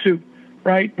lawsuit,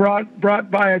 right,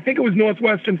 brought by, I think it was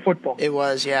Northwestern football. It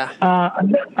was, yeah.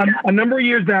 A number of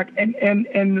years back, and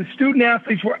the student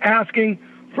athletes were asking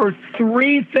for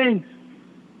 3 things.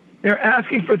 They're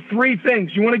asking for 3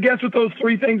 things. You want to guess what those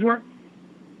 3 things were?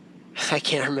 I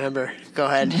can't remember. Go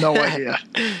ahead. No idea.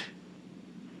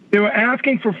 They were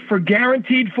asking for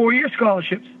guaranteed 4-year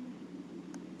scholarships.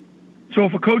 So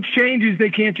if a coach changes,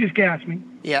 they can't just gas me.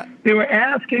 Yeah. They were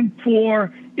asking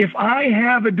for, if I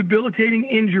have a debilitating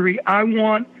injury, I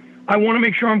want to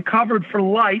make sure I'm covered for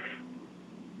life,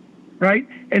 right?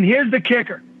 And here's the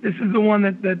kicker. This is the one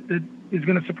that is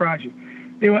going to surprise you.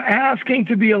 They were asking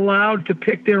to be allowed to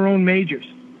pick their own majors.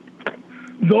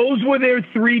 Those were their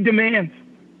 3 demands.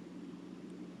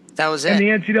 That was it. And the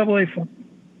NCAA.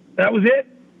 That was it.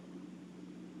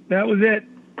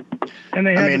 and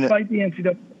they had to fight the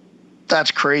NCAA.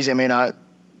 That's crazy. I mean, I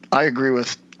agree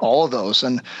with all of those,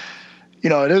 and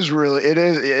it is.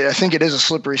 I think it is a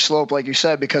slippery slope, like you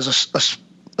said, because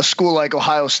a school like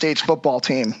Ohio State's football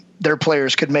team, their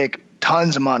players could make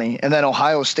tons of money, and then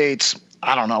Ohio State's,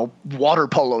 I don't know, water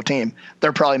polo team,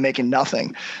 they're probably making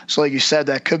nothing. So like you said,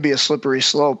 that could be a slippery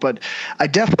slope, but I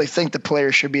definitely think the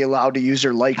players should be allowed to use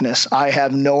their likeness. I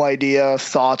have no idea,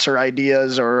 thoughts or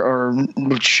ideas or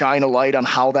shine a light on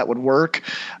how that would work.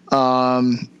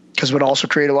 Because it would also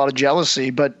create a lot of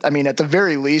jealousy. But, I mean, at the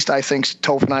very least, I think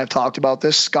Toph and I have talked about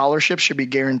this. Scholarships should be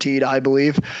guaranteed, I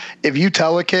believe. If you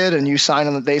tell a kid and they sign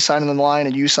on the line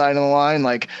and you sign on the line,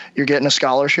 like, you're getting a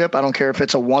scholarship, I don't care if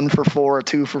it's a 1 for 4, a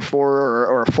 2 for 4,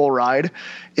 or a full ride.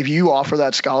 If you offer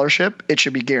that scholarship, it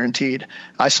should be guaranteed.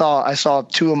 I saw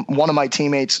two of my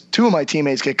teammates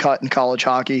get cut in college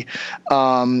hockey,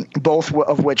 both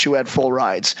of which who had full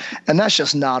rides, and that's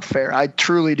just not fair. I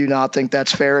truly do not think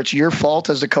that's fair. It's your fault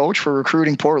as the coach for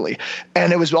recruiting poorly,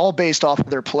 and it was all based off of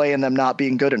their play and them not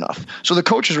being good enough. So the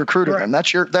coaches recruited them.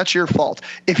 That's your fault.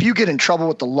 If you get in trouble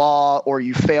with the law or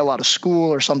you fail out of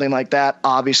school or something like that,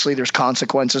 obviously there's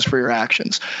consequences for your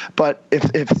actions. But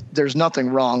if there's nothing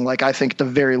wrong, like, I think the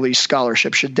very least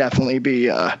scholarship should definitely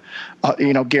be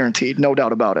guaranteed, no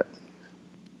doubt about it.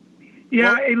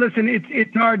 Yeah, hey, listen,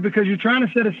 it's hard because you're trying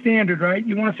to set a standard, right?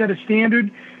 You want to set a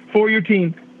standard for your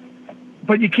team,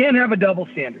 but you can't have a double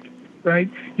standard, right?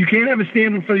 You can't have a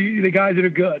standard for the guys that are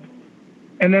good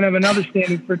and then have another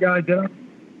standard for guys that are,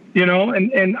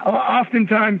 and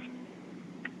oftentimes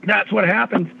that's what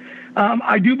happens.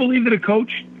 I do believe that a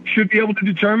coach should be able to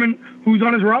determine who's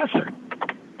on his roster.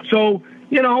 So,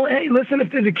 hey, listen, if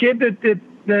there's a kid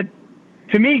that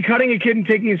to me, cutting a kid and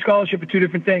taking a scholarship are two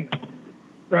different things,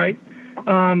 right?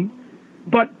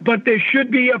 But there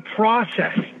should be a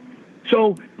process.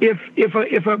 So if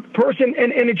a person,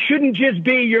 and it shouldn't just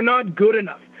be you're not good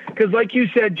enough, because like you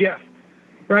said, Jeff,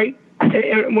 right?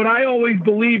 And what I always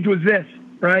believed was this,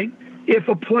 right? If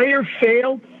a player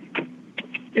failed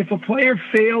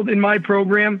in my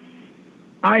program,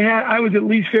 I was at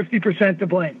least 50% to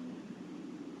blame.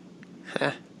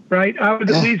 Right? I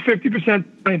was at least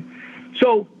 50%.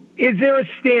 So is there a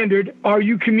standard? Are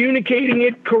you communicating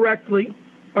it correctly?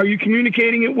 Are you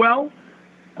communicating it well?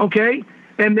 Okay.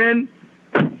 And then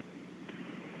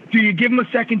do you give them a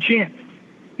second chance?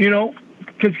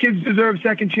 Because kids deserve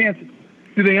second chances.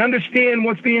 Do they understand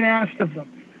what's being asked of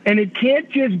them? And it can't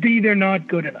just be they're not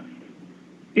good enough.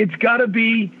 It's got to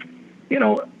be,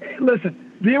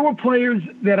 listen, there were players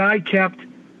that I kept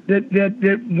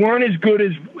that weren't as good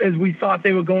as we thought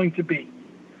they were going to be.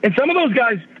 And some of those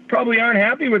guys probably aren't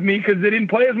happy with me because they didn't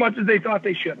play as much as they thought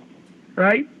they should,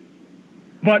 right?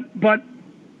 But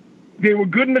they were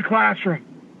good in the classroom.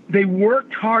 They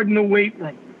worked hard in the weight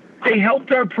room. They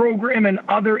helped our program in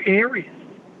other areas.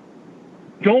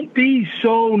 Don't be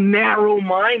so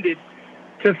narrow-minded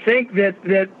to think that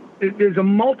there's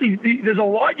a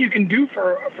lot you can do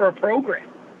for a program,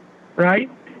 right?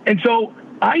 And so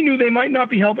I knew they might not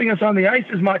be helping us on the ice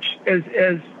as much as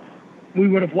we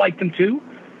would have liked them to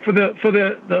for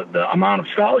the amount of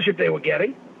scholarship they were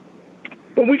getting.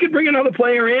 But we could bring another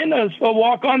player in as a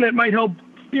walk-on that might help,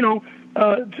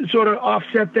 to sort of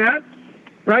offset that,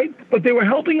 right? But they were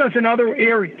helping us in other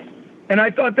areas, and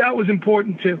I thought that was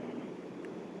important too.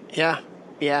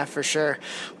 Yeah, for sure.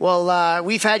 Well,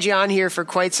 we've had you on here for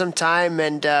quite some time,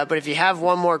 but if you have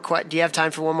one more do you have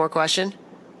time for one more question?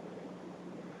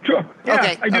 Sure. Yeah,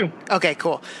 okay. I do. Okay,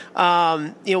 cool.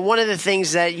 One of the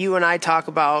things that you and I talk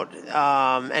about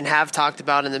and have talked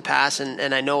about in the past,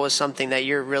 and I know was something that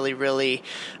you're really, really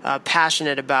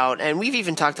passionate about, and we've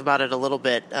even talked about it a little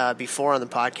bit before on the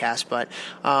podcast, but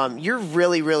you're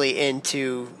really, really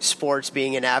into sports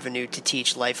being an avenue to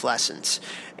teach life lessons.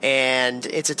 And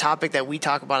it's a topic that we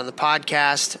talk about on the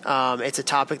podcast. It's a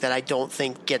topic that I don't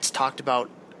think gets talked about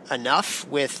enough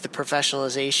with the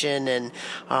professionalization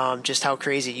and just how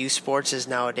crazy youth sports is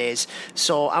nowadays.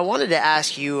 So I wanted to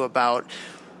ask you about,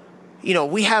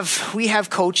 we have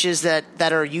coaches that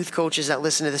are youth coaches that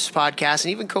listen to this podcast,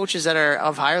 and even coaches that are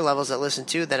of higher levels that listen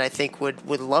to, that I think would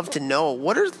love to know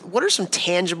what are some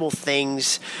tangible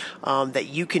things that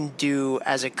you can do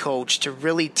as a coach to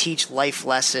really teach life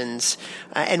lessons,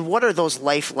 and what are those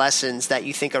life lessons that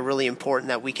you think are really important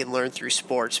that we can learn through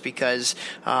sports? Because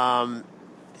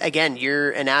again,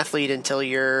 you're an athlete until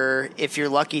if you're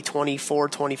lucky, 24,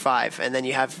 25, and then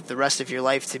you have the rest of your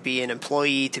life to be an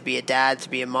employee, to be a dad, to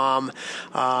be a mom,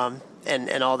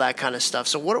 and all that kind of stuff.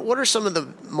 So what are some of the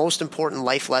most important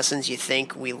life lessons you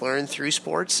think we learn through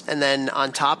sports? And then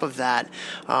on top of that,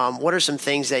 what are some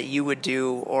things that you would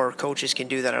do or coaches can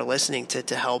do that are listening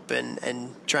to help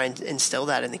and try and instill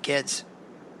that in the kids?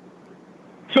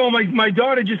 So my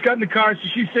daughter just got in the car, so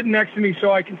she's sitting next to me,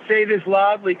 so I can say this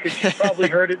loudly because she's probably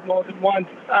heard it more than once.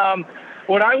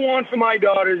 What I want for my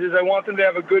daughters is I want them to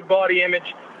have a good body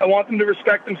image. I want them to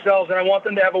respect themselves, and I want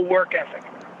them to have a work ethic,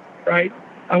 right?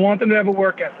 I want them to have a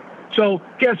work ethic. So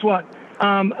guess what?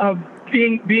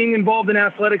 Being involved in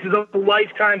athletics is a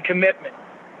lifetime commitment,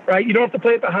 right? You don't have to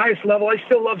play at the highest level. I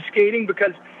still love skating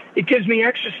because it gives me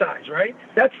exercise, right?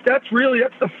 That's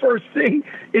the first thing.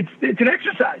 It's an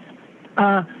exercise.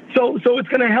 So it's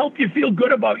going to help you feel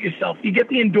good about yourself. You get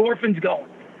the endorphins going,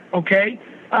 okay?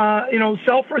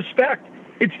 Self-respect.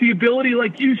 It's the ability,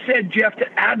 like you said, Jeff, to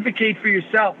advocate for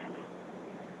yourself.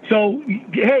 So,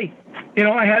 hey,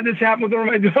 I had this happen with one of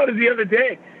my daughters the other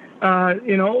day.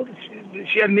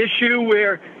 She had an issue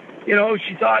where,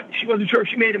 she thought she wasn't sure if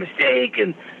she made a mistake,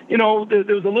 and, there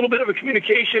was a little bit of a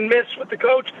communication miss with the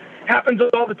coach. Happens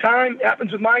all the time.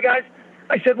 Happens with my guys.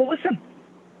 I said, well, listen,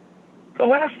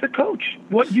 go ask the coach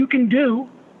what you can do,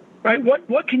 right?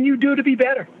 What can you do to be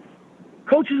better?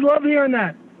 Coaches love hearing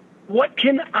that. What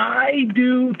can I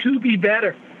do to be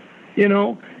better?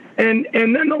 And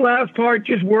then the last part,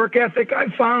 just work ethic.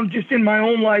 I've found just in my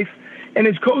own life, and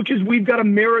as coaches, we've got to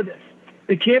mirror this.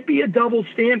 It can't be a double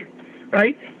standard,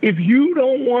 right? If you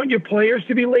don't want your players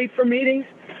to be late for meetings,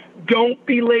 don't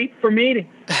be late for meetings,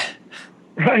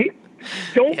 right?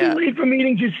 Don't be late for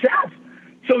meetings yourself.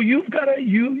 So you've got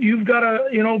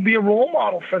to be a role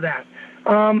model for that.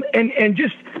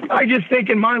 I just think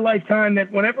in my lifetime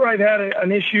that whenever I've had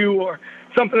an issue or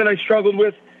something that I struggled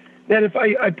with, that if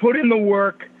I put in the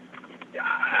work,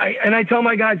 I tell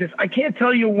my guys this, I can't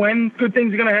tell you when good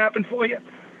things are going to happen for you,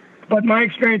 but my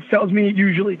experience tells me it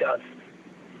usually does.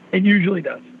 It usually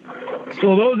does.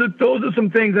 So those are some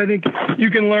things I think you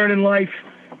can learn in life.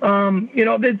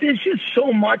 There's just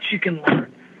so much you can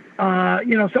learn.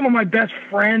 Some of my best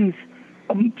friends,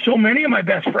 so many of my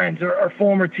best friends are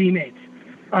former teammates,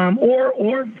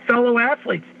 or fellow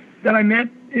athletes that I met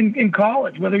in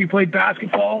college, whether we played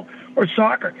basketball or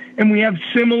soccer, and we have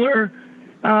similar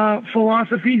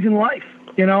philosophies in life,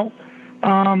 So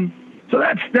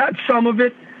that's some of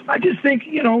it. I just think,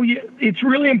 it's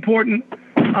really important.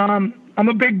 I'm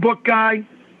a big book guy,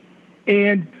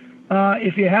 and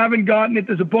if you haven't gotten it,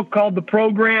 there's a book called The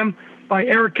Program by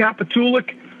Eric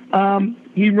Kapitulik.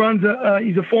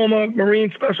 He's a former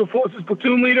Marine Special Forces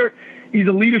platoon leader. He's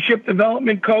a leadership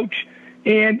development coach.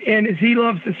 And as he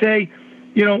loves to say,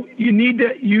 you need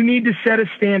to set a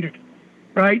standard,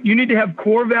 right? You need to have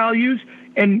core values,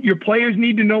 and your players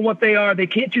need to know what they are. They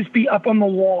can't just be up on the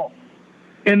wall.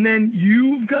 And then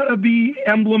you've got to be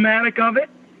emblematic of it,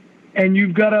 and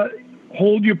you've got to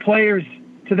hold your players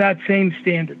to that same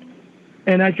standard.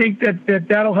 And I think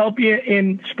that'll help you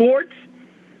in sports,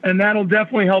 and that'll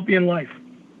definitely help you in life.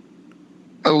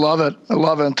 I love it.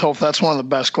 And Toph, that's one of the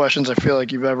best questions I feel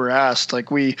like you've ever asked.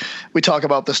 Like we talk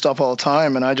about this stuff all the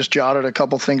time, and I just jotted a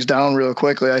couple things down real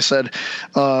quickly. I said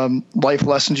life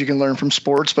lessons you can learn from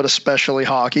sports, but especially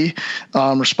hockey,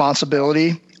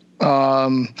 responsibility,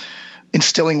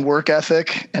 instilling work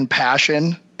ethic and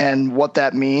passion, and what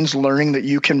that means, learning that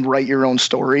you can write your own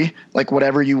story, like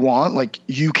whatever you want, like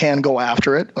you can go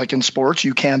after it. Like in sports,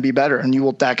 you can be better, and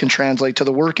that can translate to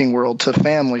the working world, to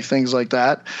family, things like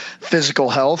that. Physical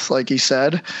health, like he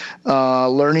said,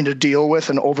 learning to deal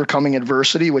with and overcoming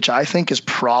adversity, which I think is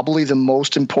probably the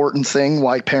most important thing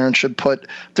why parents should put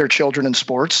their children in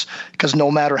sports, because no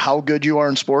matter how good you are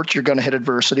in sports, you're going to hit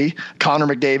adversity. Connor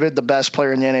McDavid, the best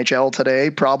player in the NHL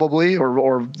today, probably,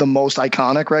 or the most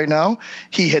iconic right now,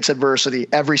 he hits adversity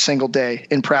every single day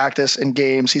in practice, in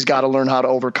games. He's got to learn how to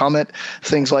overcome it,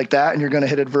 things like that. And you're going to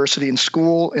hit adversity in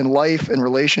school, in life, in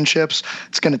relationships.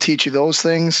 It's going to teach you those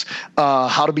things,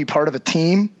 how to be part of a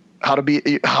team, how to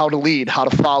lead, how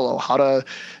to follow, how to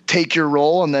take your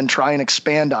role and then try and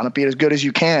expand on it, be as good as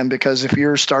you can. Because if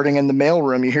you're starting in the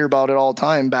mailroom, you hear about it all the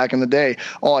time back in the day.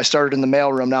 Oh, I started in the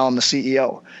mailroom, now I'm the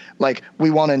CEO. Like, we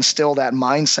want to instill that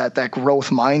mindset, that growth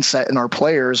mindset in our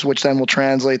players, which then will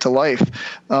translate to life.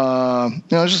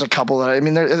 Just a couple that,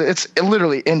 it's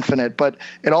literally infinite, but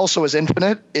it also is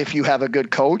infinite if you have a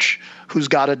good coach who's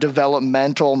got a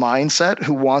developmental mindset,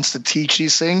 who wants to teach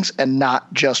these things and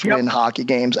not just win hockey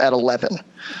games at 11.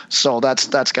 So that's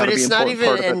got to be an important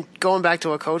part of it. And going back to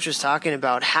what Coach was talking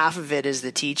about, half of it is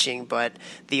the teaching, but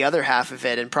the other half of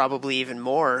it, and probably even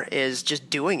more, is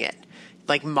just doing it.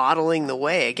 like modeling the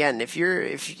way. Again,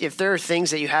 if there are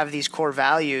things that you have these core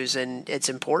values and it's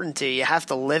important to you, you have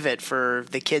to live it for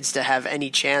the kids to have any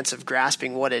chance of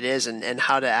grasping what it is and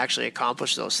how to actually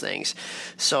accomplish those things.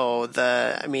 So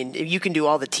you can do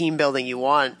all the team building you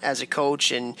want as a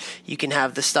coach, and you can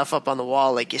have the stuff up on the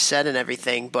wall, like you said, and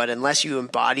everything, but unless you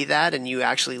embody that and you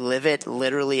actually live it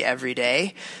literally every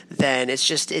day, then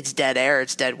it's dead air,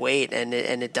 it's dead weight, and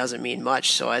it doesn't mean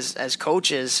much. So as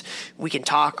coaches, we can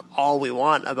talk all we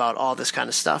want about all this kind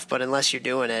of stuff, but unless you're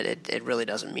doing it, it really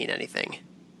doesn't mean anything.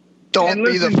 Don't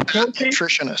be the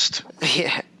nutritionist.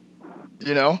 Yeah.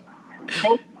 You know?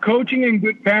 Coaching and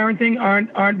good parenting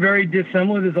aren't very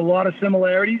dissimilar. There's a lot of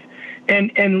similarities.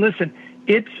 And listen,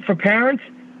 it's for parents,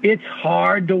 it's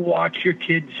hard to watch your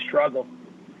kids struggle.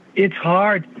 It's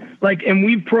hard. And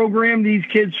we've programmed these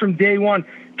kids from day one.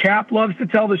 Cap loves to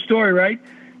tell the story, right?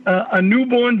 A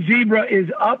newborn zebra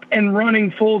is up and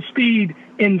running full speed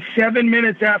in 7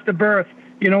 minutes after birth.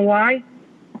 You know why?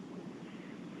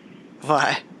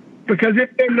 Why? Because if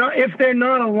they're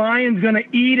not, a lion's going to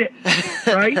eat it,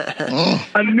 right?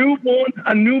 A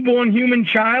newborn human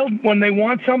child, when they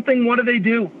want something, what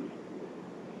do?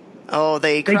 Oh,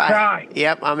 they cry.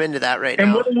 Yep, I'm into that right and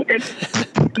now. What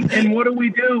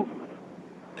do?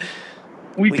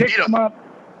 We pick them up.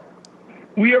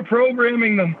 We are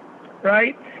programming them,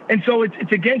 right? And so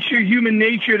it's against your human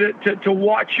nature to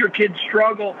watch your kids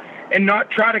struggle and not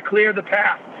try to clear the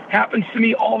path. Happens to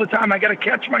me all the time. I got to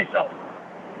catch myself.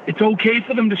 It's okay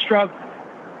for them to struggle.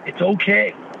 It's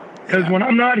okay. Because when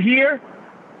I'm not here,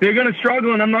 they're going to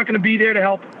struggle, and I'm not going to be there to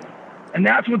help them. And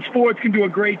that's what sports can do a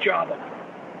great job of.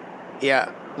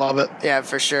 Yeah. Love it. Yeah,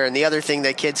 for sure. And the other thing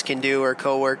that kids can do are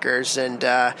coworkers. And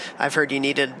I've heard you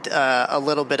needed a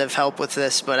little bit of help with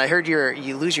this, but I heard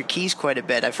you lose your keys quite a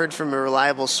bit. I've heard from a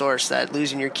reliable source that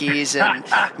losing your keys and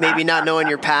maybe not knowing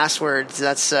your passwords,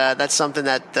 that's something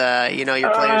that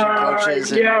your players and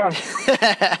coaches. Yeah.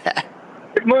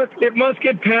 It must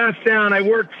get passed down. I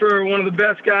worked for one of the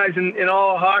best guys in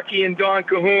all of hockey, in Don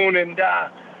Cahoon, and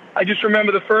I just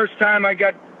remember the first time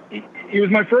it was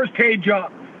my first paid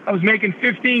job. I was making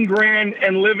 $15,000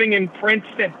 and living in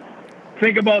Princeton.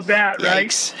 Think about that,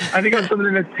 Yikes. Right? I think I was living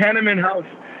in a tenement house,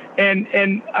 and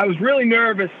I was really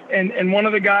nervous. And one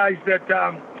of the guys that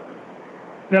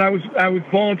I was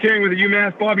volunteering with at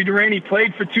UMass, Bobby Delaney,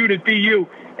 played for Toot at BU,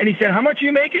 and he said, "How much are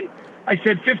you making?" I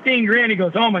said, $15,000. He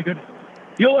goes, "Oh my goodness,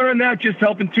 you'll earn that just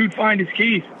helping Toot find his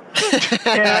keys."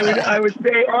 And I would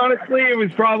say honestly, it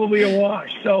was probably a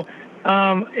wash. So.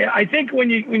 I think when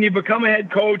you become a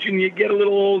head coach and you get a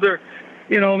little older,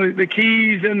 the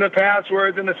keys and the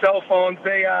passwords and the cell phones,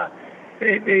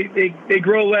 they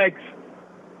grow legs.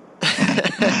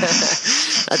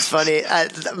 That's funny.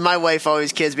 My wife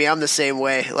always kids me. I'm the same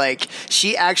way.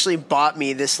 She actually bought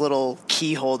me this little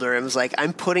key holder and was like,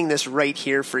 "I'm putting this right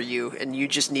here for you, and you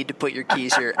just need to put your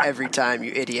keys here every time,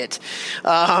 you idiot."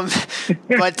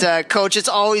 But Coach, it's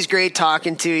always great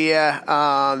talking to you.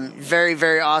 Very,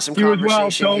 very awesome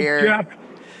conversation here. Jeff.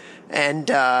 And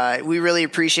we really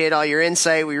appreciate all your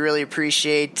insight. We really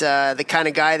appreciate the kind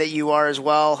of guy that you are as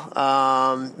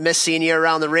well. Miss seeing you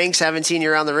around the rinks. Haven't seen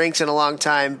you around the rinks in a long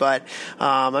time, but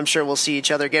I'm sure we'll see each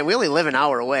other again. We only live an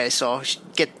hour away, so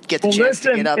get the chance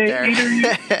to get up there.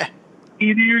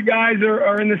 Either you guys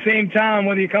are in the same town,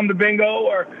 whether you come to bingo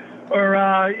or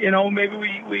maybe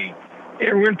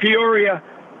we're in Peoria.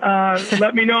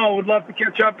 Let me know. Would love to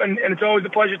catch up, and it's always a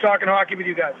pleasure talking hockey with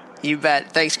you guys. You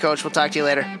bet. Thanks, Coach. We'll talk to you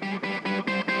later.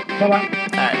 Bye-bye. All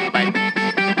right, bye.